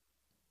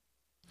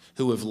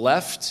who have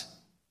left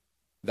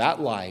that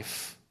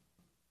life,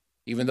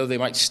 even though they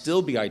might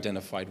still be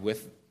identified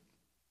with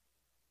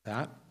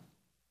that,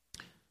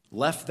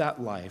 left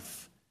that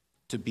life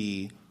to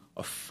be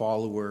a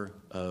follower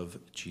of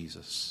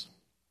Jesus?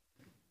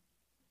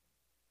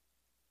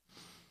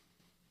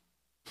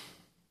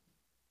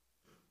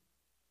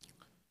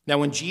 Now,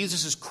 when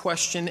Jesus is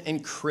questioned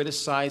and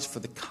criticized for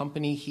the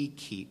company he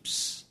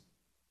keeps,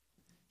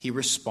 he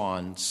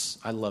responds,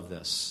 I love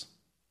this.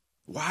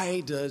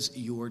 Why does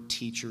your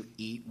teacher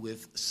eat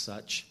with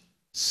such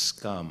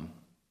scum?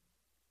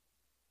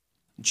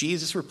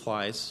 Jesus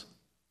replies,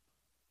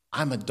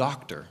 I'm a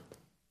doctor.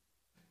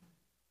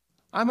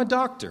 I'm a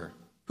doctor.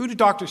 Who do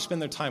doctors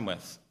spend their time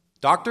with?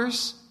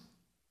 Doctors?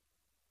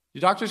 Do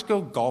doctors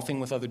go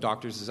golfing with other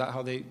doctors? Is that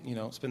how they,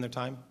 spend their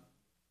time?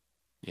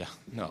 Yeah,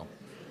 no,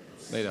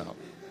 they don't.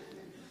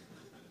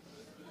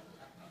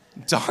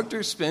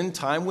 Doctors spend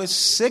time with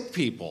sick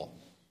people.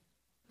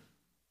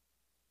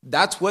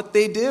 That's what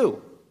they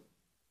do.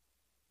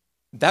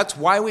 That's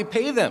why we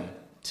pay them,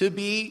 to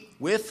be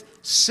with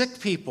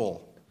sick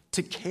people,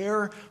 to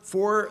care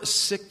for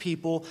sick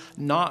people,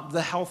 not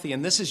the healthy.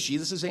 And this is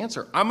Jesus'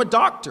 answer. I'm a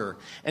doctor,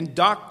 and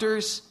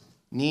doctors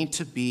need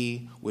to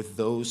be with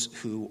those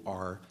who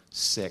are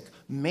sick.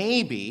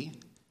 Maybe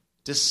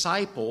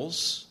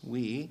disciples,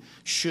 we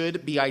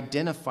should be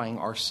identifying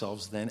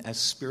ourselves then as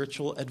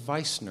spiritual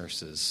advice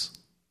nurses.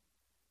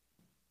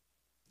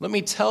 Let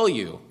me tell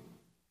you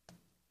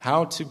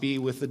how to be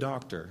with the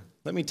doctor.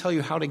 Let me tell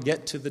you how to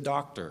get to the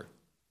doctor.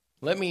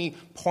 Let me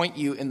point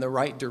you in the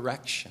right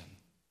direction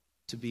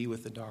to be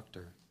with the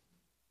doctor.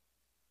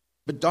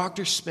 But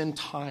doctors spend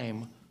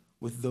time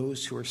with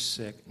those who are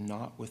sick,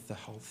 not with the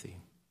healthy.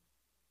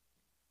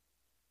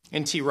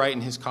 N.T. Wright,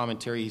 in his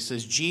commentary, he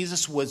says,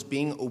 Jesus was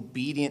being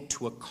obedient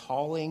to a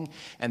calling,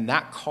 and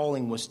that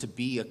calling was to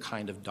be a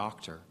kind of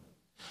doctor.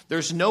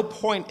 There's no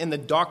point in the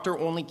doctor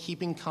only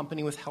keeping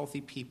company with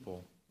healthy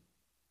people.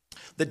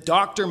 The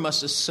doctor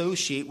must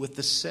associate with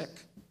the sick.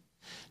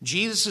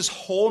 Jesus'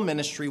 whole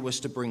ministry was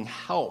to bring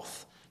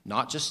health,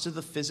 not just to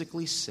the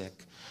physically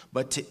sick,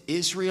 but to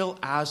Israel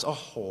as a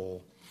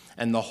whole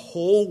and the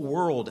whole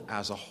world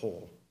as a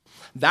whole.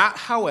 That,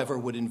 however,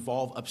 would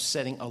involve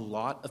upsetting a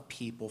lot of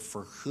people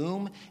for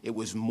whom it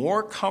was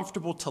more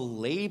comfortable to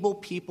label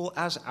people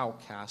as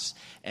outcasts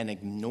and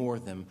ignore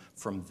them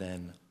from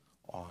then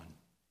on.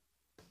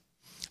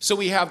 So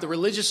we have the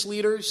religious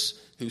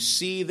leaders who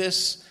see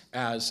this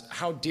as,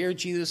 how dare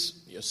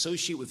Jesus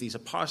associate with these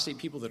apostate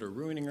people that are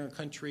ruining our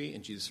country,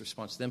 and Jesus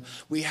responds to them.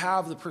 We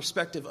have the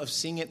perspective of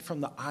seeing it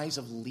from the eyes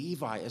of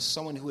Levi as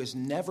someone who has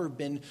never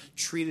been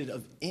treated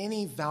of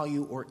any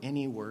value or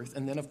any worth.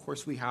 And then, of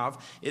course, we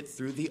have it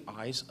through the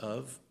eyes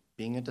of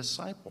being a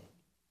disciple.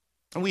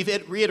 And we've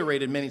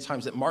reiterated many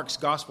times that Mark's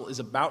gospel is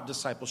about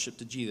discipleship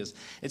to Jesus.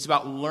 It's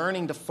about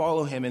learning to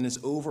follow him in his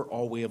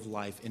overall way of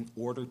life in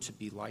order to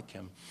be like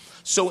him.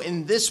 So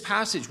in this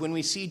passage, when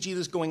we see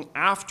Jesus going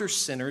after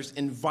sinners,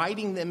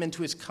 inviting them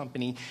into his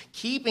company,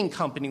 keeping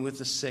company with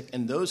the sick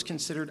and those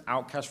considered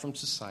outcasts from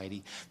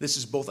society, this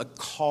is both a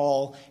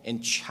call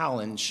and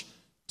challenge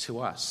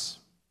to us.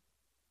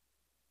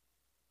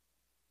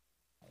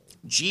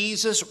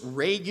 Jesus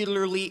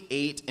regularly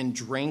ate and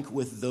drank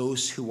with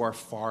those who are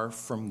far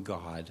from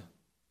God.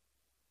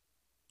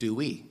 Do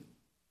we?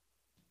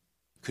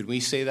 Could we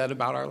say that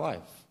about our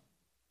life?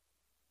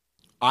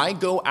 I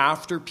go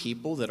after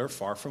people that are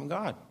far from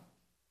God.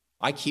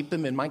 I keep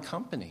them in my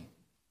company.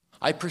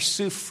 I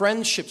pursue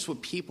friendships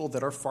with people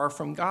that are far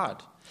from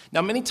God.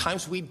 Now, many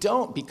times we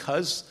don't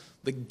because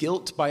the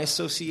guilt by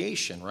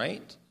association,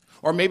 right?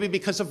 Or maybe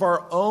because of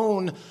our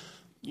own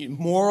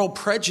moral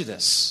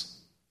prejudice.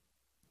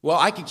 Well,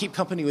 I can keep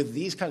company with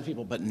these kinds of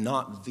people, but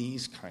not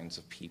these kinds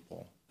of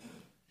people.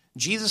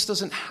 Jesus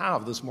doesn't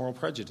have those moral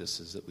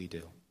prejudices that we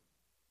do.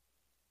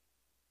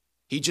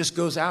 He just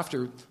goes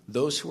after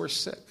those who are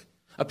sick.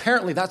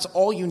 Apparently, that's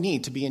all you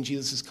need to be in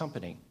Jesus'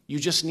 company. You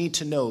just need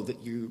to know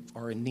that you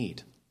are in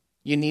need.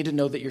 You need to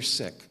know that you're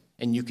sick,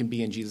 and you can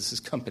be in Jesus'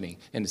 company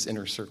in his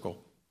inner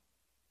circle.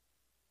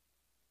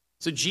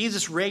 So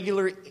Jesus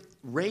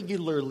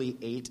regularly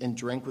ate and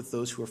drank with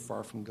those who are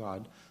far from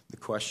God. The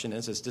question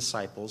is, as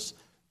disciples,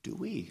 do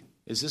we?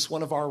 Is this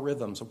one of our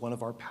rhythms or one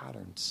of our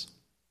patterns?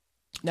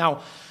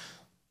 Now,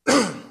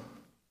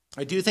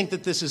 I do think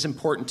that this is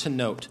important to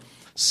note.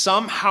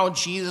 Somehow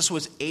Jesus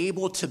was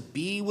able to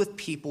be with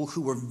people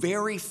who were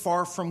very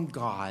far from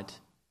God.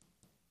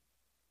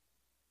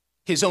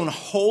 His own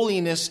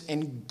holiness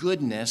and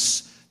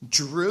goodness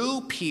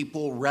drew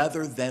people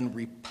rather than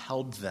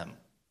repelled them.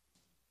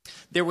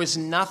 There was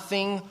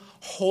nothing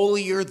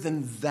holier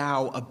than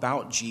thou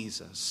about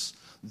Jesus.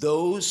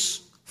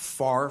 Those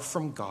far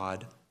from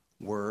God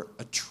were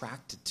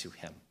attracted to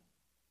him.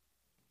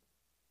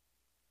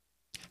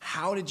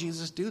 How did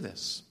Jesus do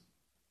this?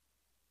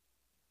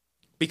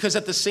 Because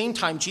at the same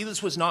time,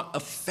 Jesus was not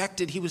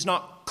affected, he was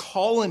not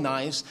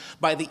colonized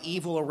by the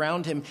evil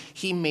around him.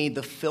 He made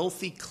the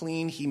filthy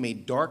clean, he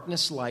made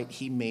darkness light,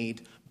 he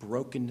made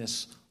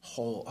brokenness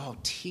whole. Oh,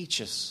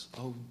 teach us,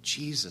 oh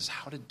Jesus,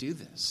 how to do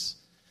this.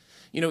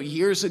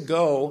 Years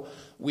ago,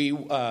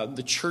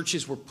 the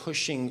churches were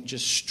pushing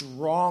just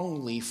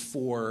strongly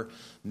for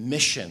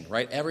mission,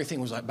 right? Everything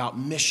was about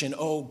mission.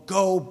 Oh,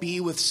 go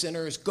be with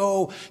sinners.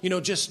 Go,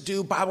 just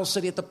do Bible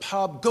study at the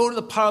pub. Go to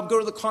the pub, go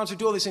to the concert,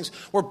 do all these things.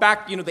 Or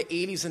back, the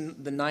 80s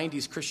and the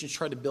 90s, Christians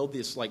tried to build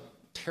this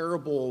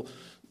terrible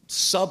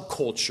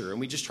subculture,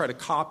 and we just try to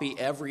copy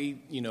every,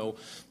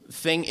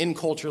 thing in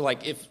culture.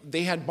 Like if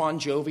they had Bon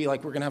Jovi,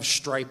 like we're going to have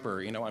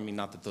Stryper,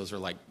 not that those are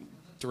like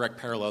direct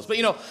parallels, but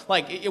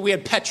like we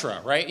had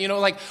Petra, right?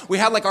 Like we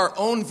had like our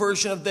own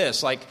version of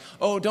this, like,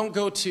 oh, don't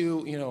go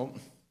to,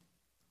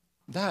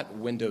 that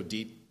window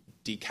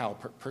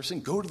decal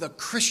person, go to the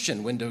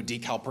Christian window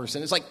decal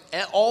person. It's like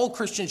all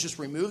Christians just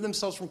removed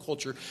themselves from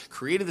culture,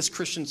 created this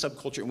Christian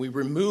subculture, and we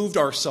removed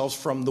ourselves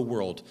from the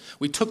world.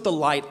 We took the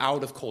light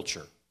out of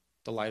culture,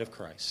 the light of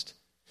Christ.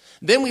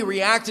 Then we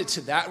reacted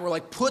to that, and we're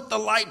like, put the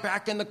light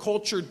back in the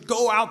culture,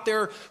 go out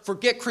there,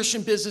 forget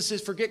Christian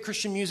businesses, forget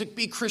Christian music,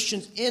 be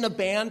Christians in a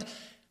band,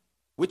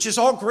 which is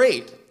all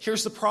great.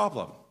 Here's the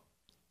problem.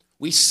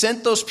 We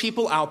sent those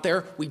people out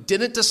there, we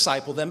didn't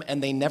disciple them,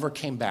 and they never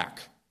came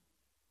back.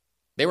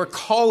 They were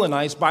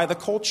colonized by the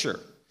culture.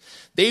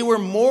 They were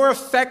more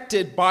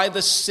affected by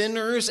the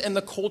sinners and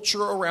the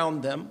culture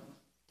around them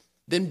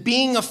than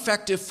being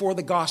effective for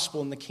the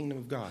gospel and the kingdom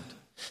of God.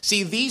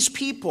 See, these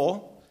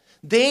people,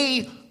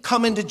 they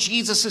come into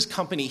Jesus'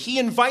 company. He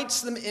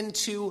invites them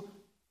into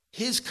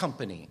his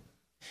company.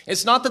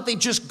 It's not that they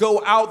just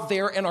go out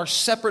there and are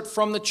separate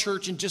from the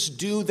church and just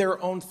do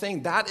their own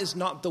thing. That is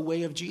not the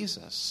way of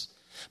Jesus.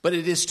 But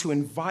it is to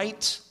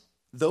invite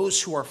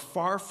those who are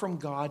far from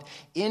God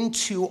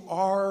into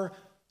our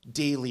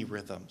daily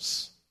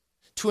rhythms,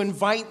 to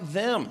invite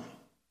them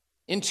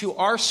into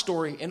our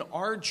story and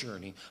our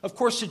journey. Of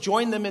course, to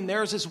join them in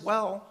theirs as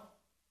well.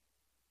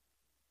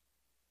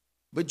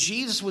 But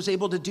Jesus was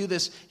able to do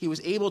this. He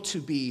was able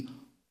to be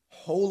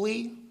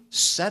holy,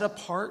 set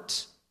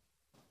apart,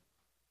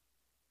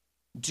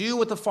 do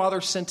what the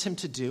Father sent him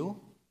to do.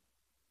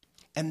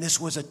 And this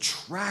was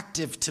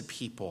attractive to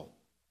people.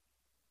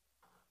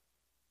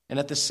 And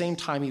at the same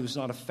time, he was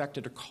not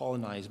affected or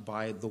colonized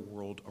by the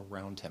world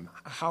around him.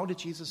 How did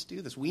Jesus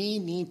do this? We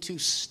need to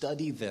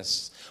study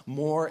this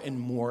more and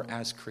more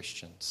as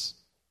Christians.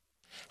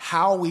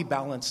 How we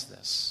balance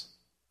this.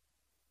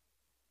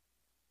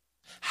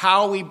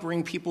 How we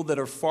bring people that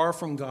are far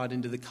from God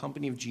into the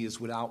company of Jesus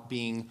without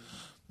being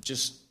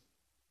just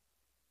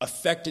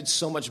affected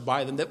so much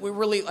by them that we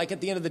really, like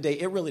at the end of the day,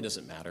 it really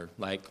doesn't matter.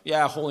 Like,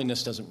 yeah,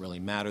 holiness doesn't really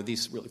matter.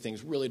 These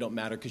things really don't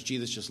matter because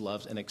Jesus just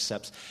loves and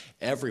accepts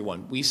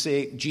everyone. We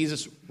say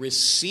Jesus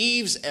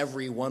receives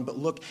everyone, but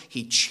look,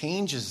 he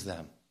changes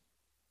them.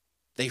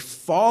 They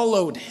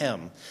followed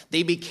him.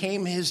 They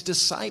became his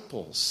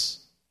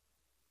disciples.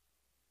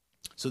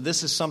 So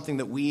this is something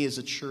that we as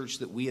a church,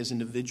 that we as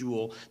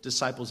individual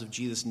disciples of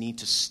Jesus need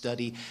to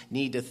study,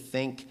 need to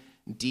think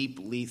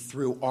deeply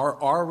through.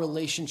 Our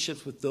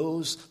relationships with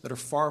those that are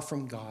far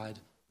from God,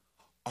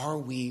 are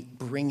we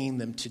bringing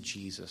them to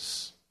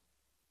Jesus?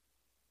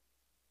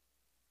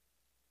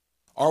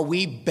 Are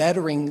we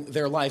bettering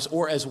their lives?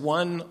 Or as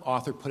one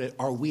author put it,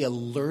 are we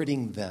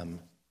alerting them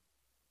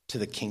to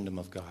the kingdom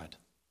of God?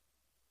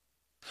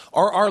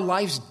 Are our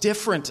lives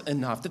different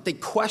enough that they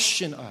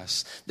question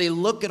us? They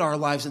look at our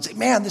lives and say,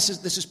 man, this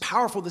is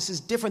powerful, this is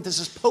different, this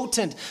is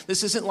potent,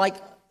 this isn't like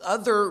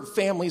other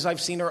families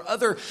I've seen or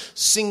other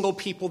single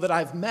people that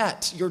I've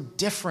met. You're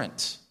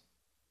different.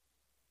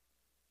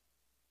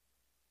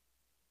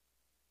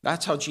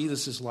 That's how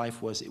Jesus'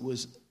 life was. It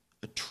was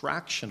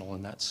attractional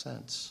in that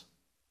sense.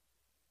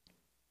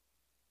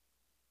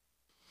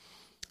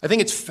 I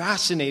think it's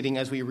fascinating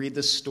as we read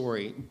this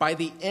story. By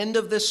the end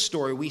of this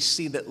story, we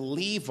see that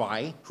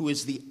Levi, who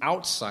is the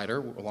outsider,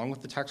 along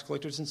with the tax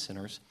collectors and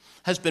sinners,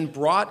 has been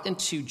brought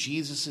into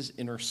Jesus'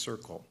 inner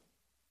circle.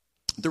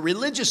 The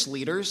religious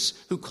leaders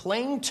who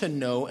claim to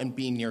know and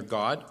be near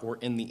God, or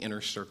in the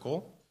inner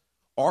circle,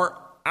 are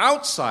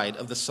outside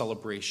of the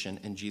celebration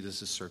in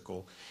Jesus'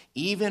 circle,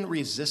 even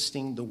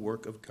resisting the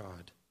work of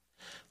God.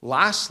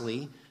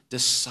 Lastly,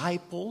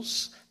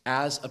 disciples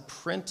as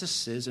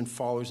apprentices and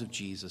followers of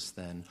Jesus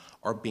then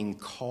are being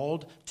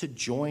called to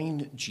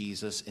join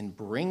Jesus in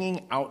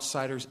bringing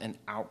outsiders and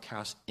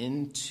outcasts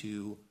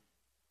into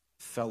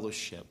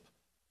fellowship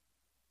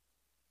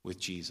with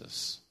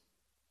Jesus.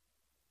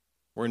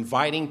 We're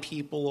inviting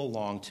people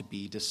along to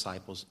be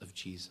disciples of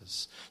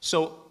Jesus.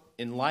 So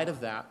in light of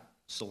that,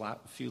 a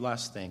few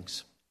last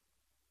things.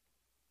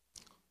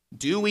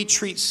 Do we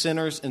treat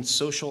sinners and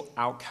social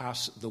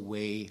outcasts the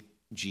way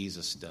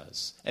Jesus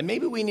does? And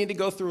maybe we need to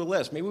go through a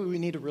list. Maybe we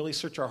need to really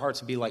search our hearts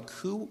and be like,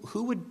 who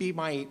would be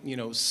my,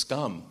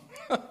 scum?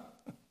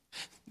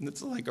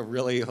 It's like a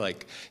really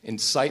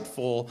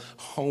insightful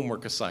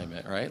homework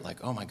assignment, right?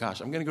 Like, oh my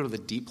gosh, I'm going to go to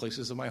the deep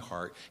places of my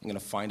heart. I'm going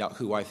to find out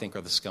who I think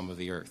are the scum of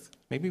the earth.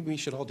 Maybe we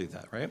should all do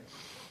that, right?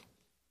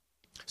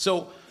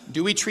 So,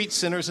 do we treat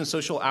sinners and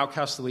social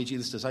outcasts the way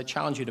Jesus does? I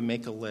challenge you to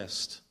make a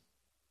list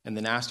and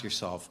then ask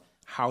yourself,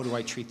 how do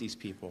I treat these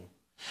people?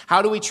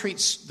 How do we treat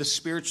the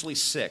spiritually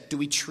sick? Do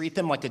we treat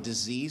them like a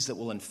disease that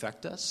will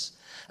infect us?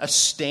 A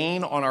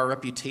stain on our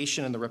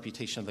reputation and the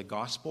reputation of the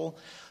gospel?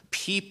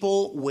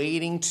 People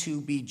waiting to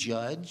be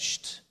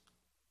judged?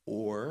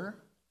 Or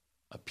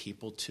a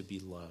people to be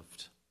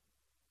loved?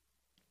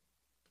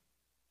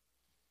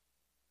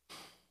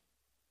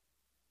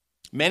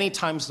 Many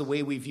times the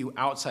way we view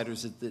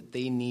outsiders is that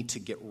they need to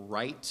get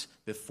right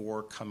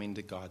before coming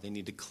to God. They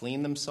need to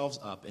clean themselves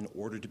up in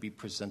order to be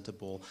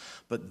presentable.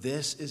 But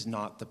this is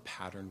not the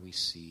pattern we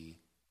see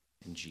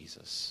in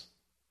Jesus.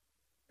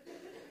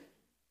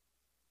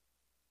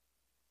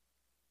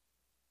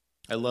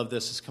 I love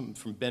this. It's coming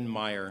from Ben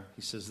Meyer.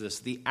 He says this: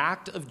 the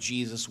act of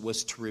Jesus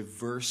was to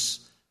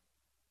reverse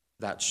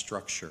that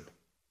structure.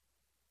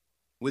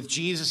 With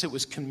Jesus, it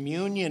was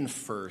communion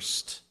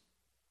first,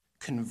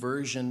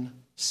 conversion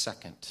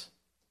second.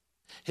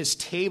 His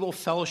table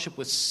fellowship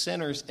with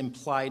sinners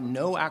implied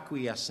no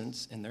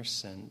acquiescence in their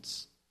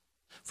sins,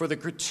 for the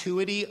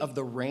gratuity of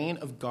the reign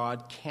of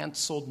God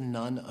canceled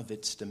none of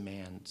its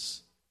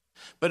demands.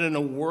 But in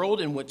a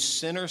world in which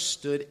sinners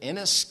stood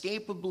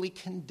inescapably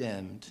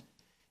condemned,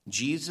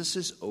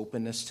 Jesus'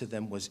 openness to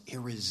them was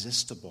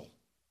irresistible.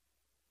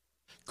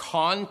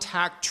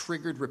 Contact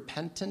triggered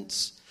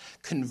repentance.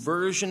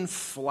 Conversion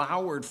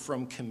flowered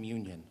from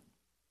communion.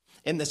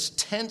 In this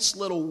tense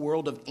little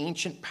world of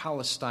ancient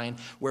Palestine,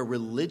 where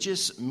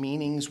religious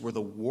meanings were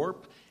the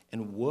warp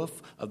and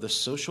woof of the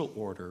social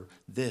order,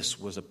 this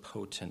was a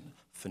potent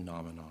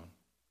phenomenon.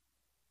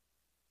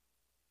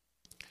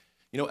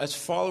 You know, as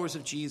followers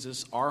of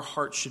Jesus, our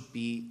heart should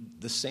be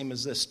the same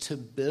as this: to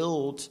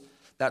build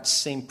that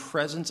same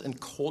presence and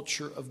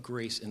culture of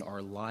grace in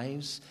our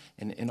lives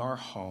and in our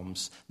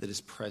homes that is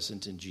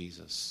present in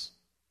Jesus.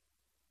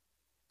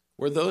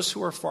 Where those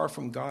who are far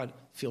from God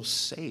feel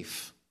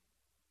safe.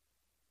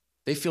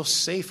 They feel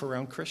safe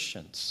around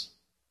Christians.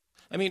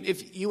 I mean,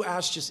 if you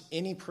ask just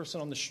any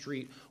person on the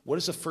street, what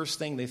is the first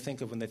thing they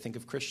think of when they think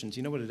of Christians?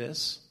 You know what it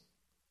is?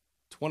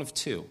 It's one of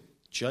two: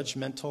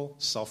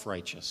 judgmental,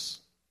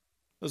 self-righteous.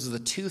 Those are the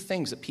two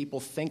things that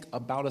people think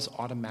about us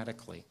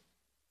automatically.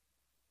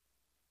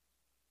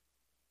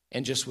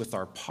 And just with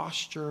our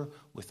posture,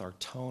 with our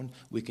tone,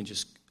 we can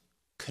just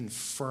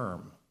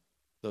confirm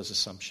those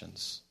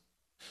assumptions.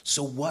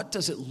 So what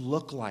does it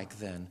look like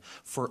then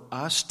for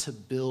us to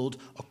build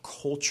a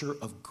culture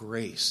of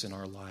grace in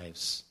our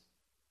lives,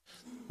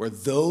 where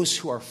those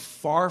who are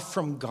far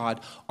from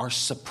God are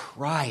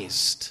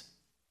surprised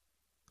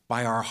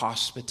by our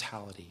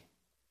hospitality,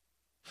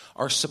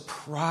 are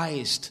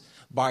surprised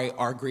by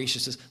our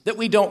graciousness, that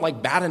we don't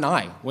like bat an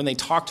eye when they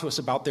talk to us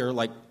about their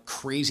like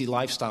crazy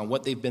lifestyle,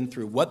 what they've been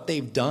through, what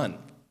they've done.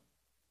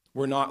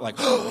 We're not like,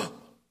 oh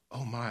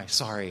my,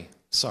 sorry,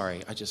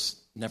 I just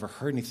never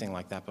heard anything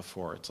like that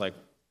before. It's like,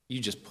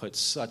 you just put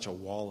such a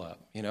wall up,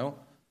 you know?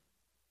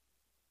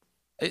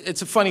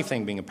 It's a funny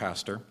thing being a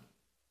pastor,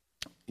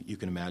 you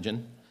can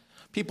imagine.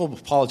 People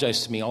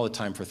apologize to me all the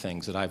time for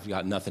things that I've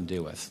got nothing to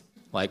do with.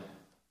 Like,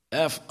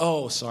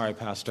 sorry,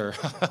 pastor.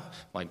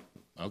 Like,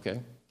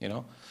 okay, you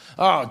know?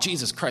 Oh,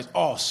 Jesus Christ.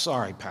 Oh,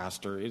 sorry,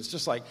 pastor. It's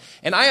just like,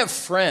 and I have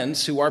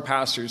friends who are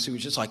pastors who are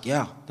just like,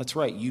 yeah, that's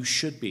right, you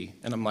should be.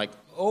 And I'm like,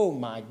 oh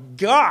my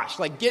gosh,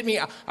 like get me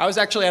out. I was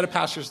actually at a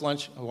pastor's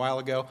lunch a while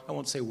ago. I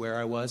won't say where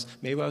I was.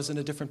 Maybe I was in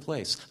a different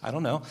place. I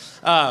don't know.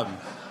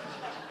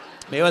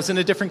 Maybe I was in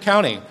a different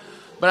county.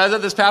 But I was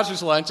at this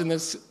pastor's lunch, and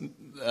the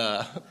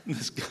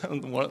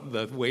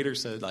waiter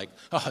said, like,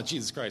 oh,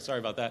 Jesus Christ, sorry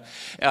about that.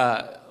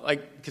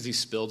 Because he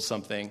spilled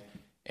something,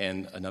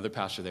 and another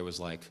pastor there was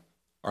like,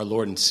 our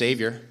Lord and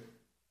Savior,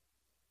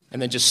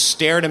 and then just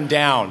stared him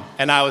down.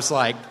 And I was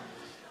like,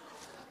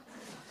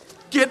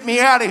 get me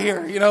out of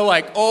here. You know,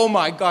 like, oh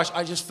my gosh,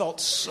 I just felt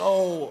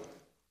so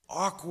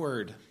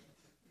awkward.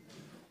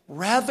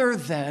 Rather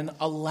than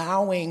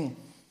allowing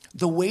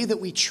the way that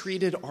we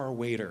treated our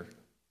waiter,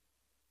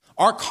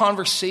 our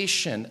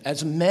conversation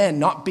as men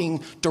not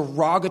being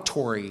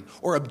derogatory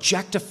or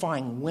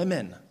objectifying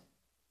women,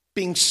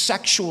 being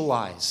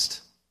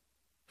sexualized.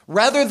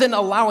 Rather than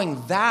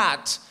allowing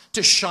that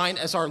to shine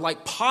as our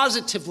light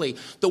positively,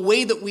 the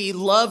way that we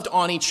loved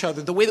on each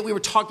other, the way that we were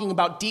talking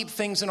about deep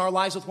things in our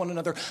lives with one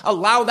another,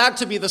 allow that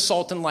to be the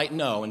salt and light.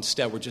 No,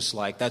 instead we're just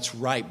like, that's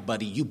right,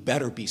 buddy, you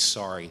better be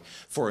sorry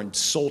for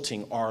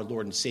insulting our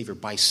Lord and Savior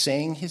by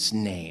saying his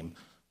name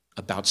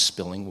about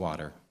spilling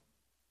water.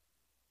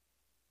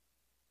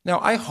 Now,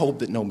 I hope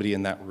that nobody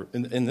in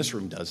this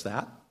room does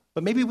that,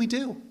 but maybe we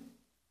do.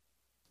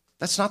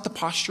 That's not the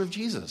posture of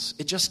Jesus.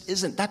 It just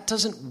isn't. That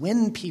doesn't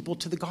win people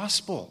to the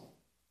gospel.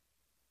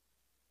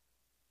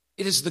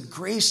 It is the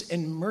grace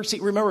and mercy.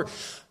 Remember,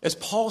 as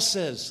Paul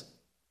says,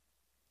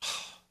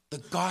 the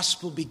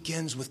gospel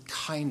begins with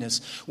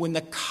kindness. When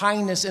the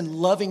kindness and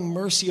loving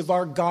mercy of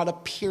our God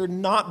appeared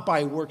not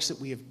by works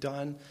that we have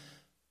done,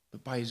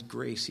 but by his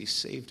grace he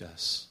saved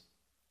us.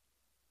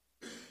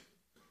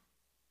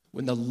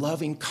 When the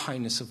loving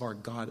kindness of our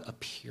God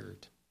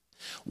appeared.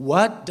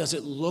 What does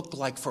it look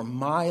like for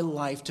my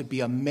life to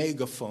be a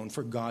megaphone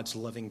for God's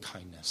loving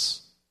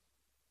kindness?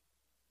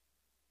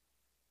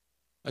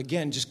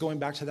 Again, just going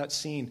back to that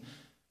scene,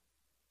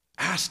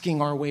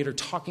 asking our waiter,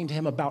 talking to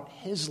him about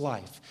his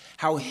life,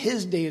 how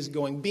his day is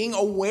going, being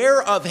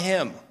aware of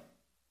him.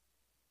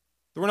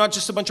 That we're not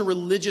just a bunch of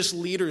religious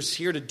leaders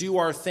here to do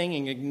our thing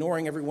and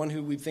ignoring everyone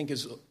who we think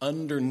is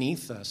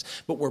underneath us,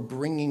 but we're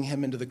bringing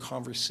him into the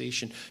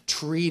conversation,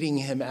 treating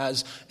him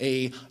as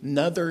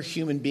another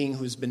human being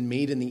who has been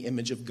made in the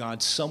image of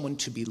God, someone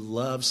to be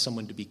loved,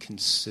 someone to be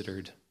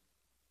considered.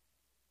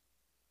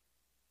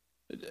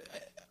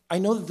 I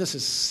know that this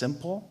is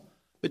simple,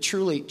 but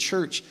truly,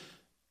 church,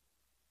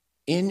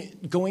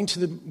 in going to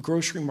the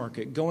grocery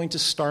market, going to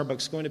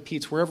Starbucks, going to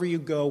Pete's, wherever you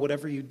go,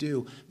 whatever you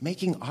do,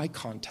 making eye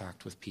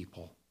contact with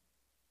people.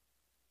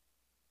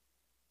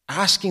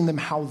 Asking them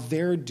how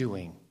they're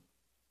doing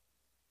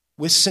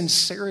with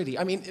sincerity.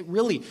 I mean,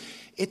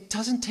 it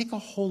doesn't take a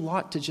whole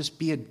lot to just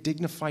be a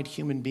dignified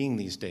human being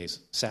these days,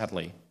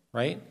 sadly,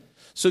 right?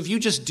 So if you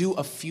just do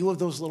a few of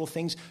those little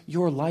things,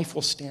 your life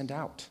will stand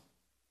out.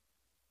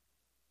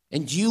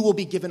 And you will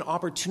be given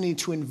opportunity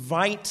to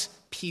invite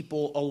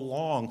people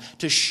along,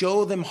 to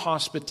show them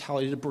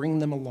hospitality, to bring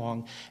them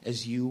along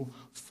as you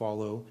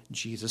follow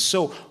Jesus.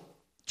 So,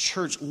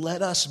 church,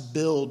 let us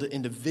build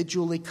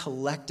individually,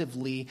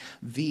 collectively,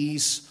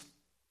 these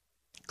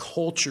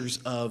cultures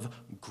of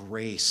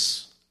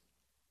grace.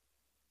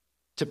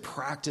 To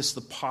practice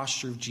the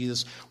posture of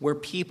Jesus, where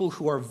people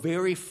who are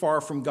very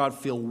far from God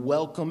feel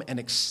welcome and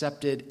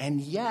accepted, and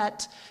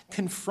yet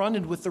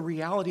confronted with the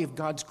reality of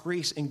God's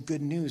grace and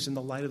good news in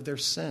the light of their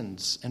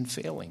sins and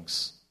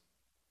failings.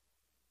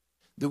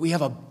 That we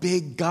have a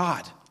big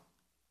God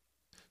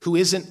who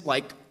isn't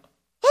like,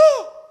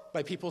 oh,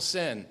 by people's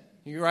sin.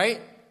 You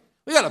right?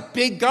 We got a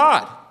big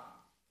God.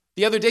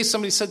 The other day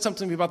somebody said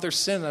something to me about their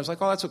sin, and I was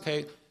like, oh, that's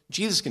okay.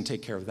 Jesus can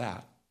take care of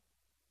that.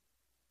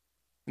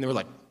 And they were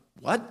like,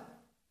 what?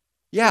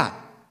 Yeah.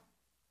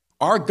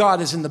 Our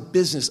God is in the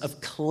business of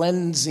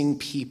cleansing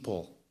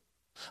people,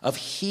 of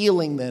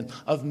healing them,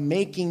 of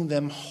making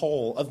them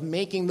whole, of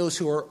making those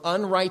who are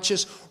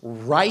unrighteous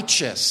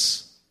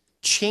righteous,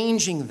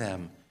 changing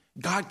them.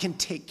 God can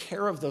take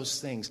care of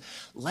those things.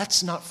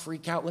 Let's not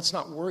freak out. Let's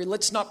not worry.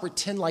 Let's not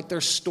pretend like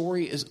their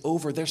story is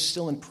over. They're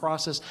still in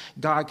process.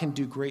 God can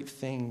do great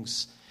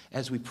things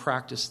as we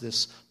practice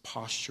this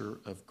posture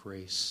of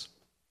grace.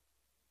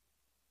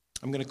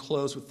 I'm going to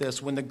close with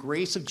this. When the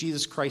grace of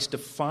Jesus Christ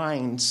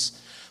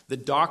defines the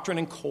doctrine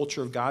and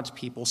culture of God's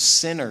people,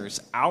 sinners,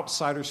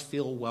 outsiders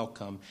feel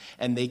welcome,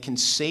 and they can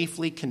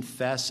safely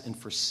confess and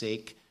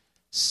forsake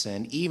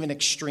sin. Even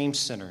extreme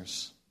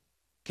sinners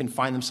can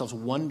find themselves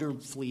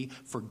wonderfully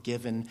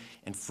forgiven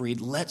and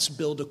freed. Let's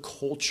build a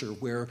culture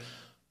where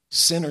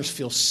sinners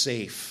feel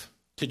safe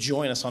to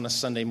join us on a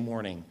Sunday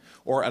morning,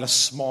 or at a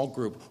small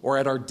group, or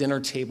at our dinner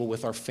table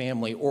with our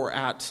family, or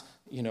at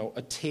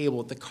a table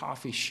at the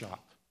coffee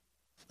shop.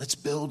 Let's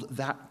build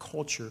that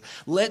culture.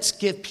 Let's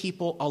give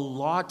people a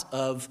lot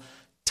of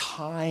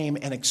time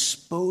and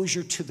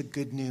exposure to the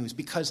good news,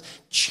 because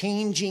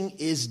changing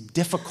is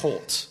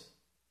difficult.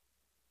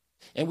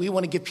 And we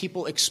want to give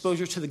people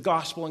exposure to the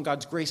gospel and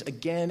God's grace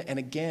again and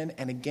again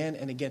and again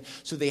and again,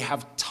 so they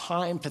have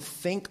time to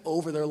think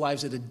over their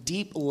lives at a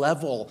deep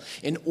level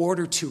in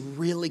order to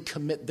really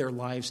commit their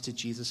lives to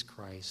Jesus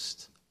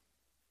Christ.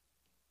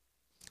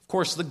 Of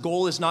course, the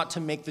goal is not to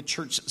make the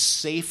church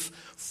safe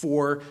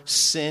for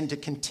sin to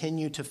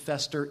continue to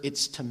fester.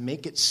 It's to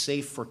make it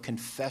safe for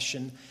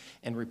confession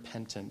and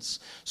repentance.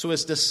 So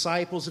as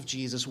disciples of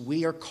Jesus,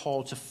 we are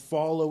called to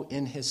follow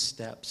in his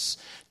steps,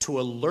 to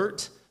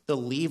alert the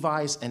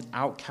Levites and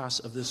outcasts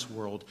of this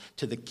world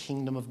to the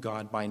kingdom of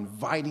God by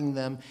inviting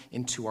them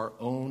into our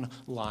own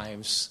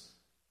lives,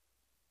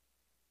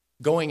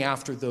 going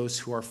after those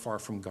who are far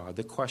from God.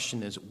 The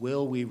question is,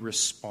 will we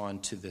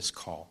respond to this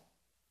call?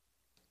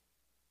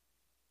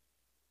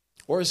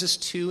 Or is this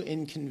too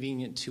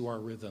inconvenient to our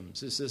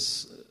rhythms? Is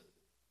this,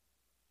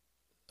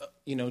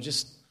 we're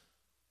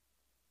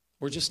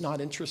just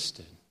not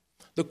interested?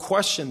 The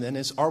question then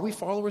is, are we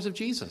followers of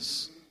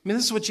Jesus? I mean,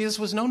 this is what Jesus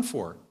was known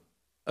for.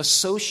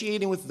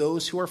 Associating with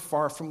those who are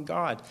far from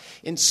God.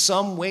 In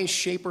some way,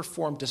 shape, or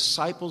form,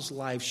 disciples'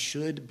 lives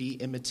should be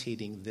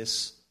imitating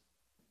this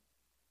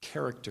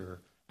character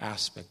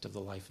aspect of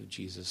the life of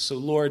Jesus. So,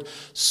 Lord,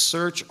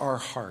 search our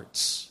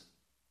hearts.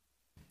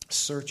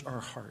 Search our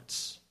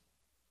hearts.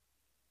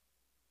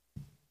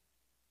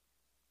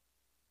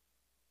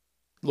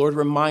 Lord,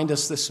 remind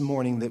us this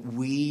morning that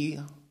we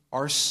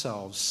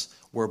ourselves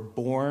were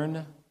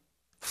born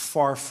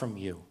far from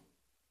you.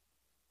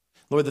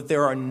 Lord, that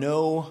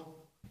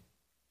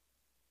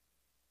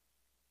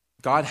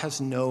God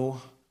has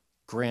no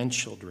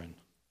grandchildren.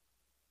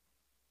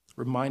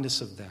 Remind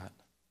us of that.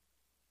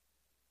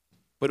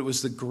 But it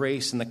was the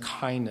grace and the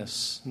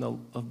kindness and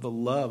of the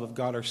love of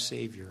God our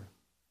Savior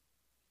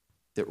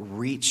that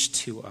reached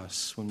to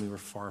us when we were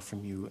far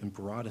from you and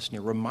brought us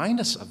near. Remind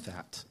us of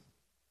that.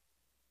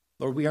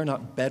 Lord, we are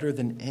not better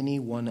than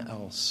anyone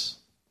else.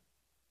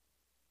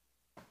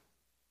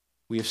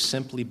 We have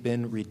simply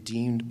been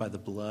redeemed by the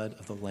blood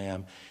of the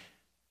Lamb.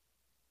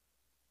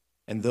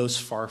 And those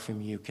far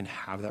from you can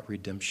have that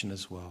redemption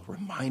as well.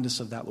 Remind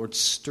us of that, Lord.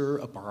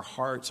 Stir up our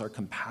hearts, our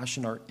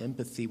compassion, our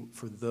empathy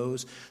for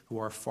those who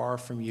are far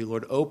from you.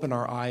 Lord, open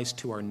our eyes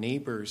to our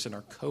neighbors and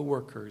our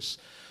coworkers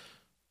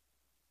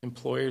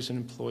employers and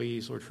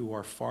employees, Lord, who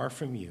are far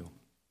from you.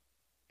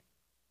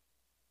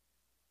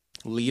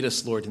 Lead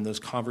us, Lord, in those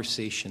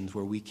conversations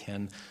where we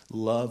can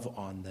love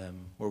on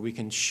them, where we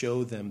can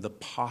show them the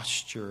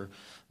posture,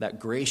 that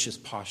gracious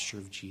posture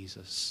of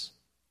Jesus.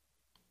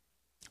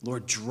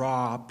 Lord,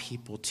 draw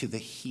people to the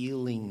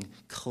healing,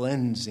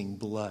 cleansing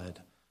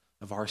blood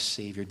of our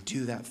Savior.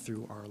 Do that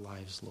through our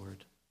lives,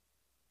 Lord.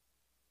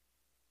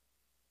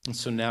 And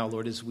so now,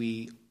 Lord, as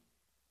we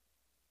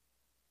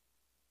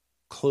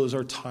close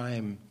our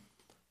time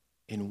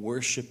in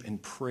worship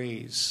and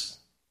praise,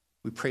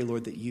 we pray,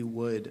 Lord, that you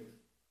would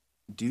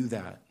do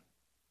that.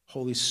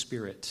 Holy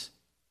Spirit,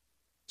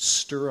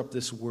 stir up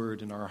this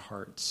word in our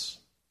hearts.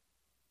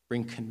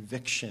 Bring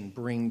conviction,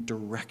 bring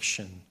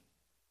direction.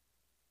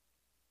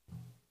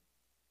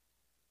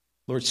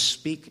 Lord,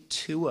 speak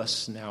to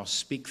us now.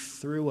 Speak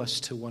through us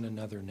to one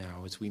another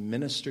now as we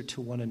minister to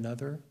one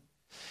another,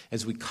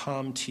 as we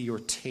come to your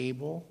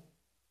table.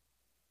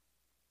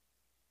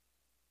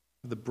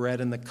 The bread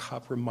and the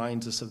cup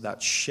reminds us of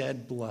that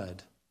shed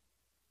blood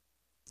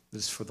that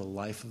is for the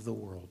life of the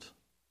world.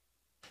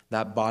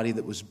 That body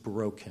that was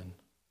broken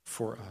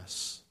for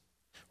us.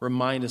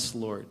 Remind us,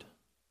 Lord,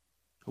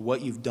 of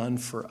what you've done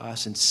for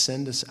us and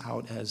send us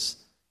out as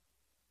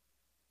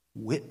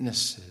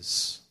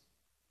witnesses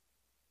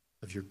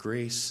of your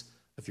grace,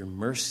 of your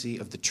mercy,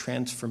 of the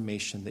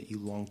transformation that you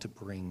long to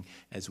bring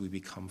as we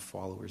become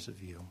followers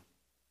of you.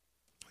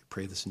 We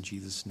pray this in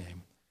Jesus'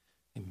 name.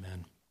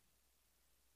 Amen.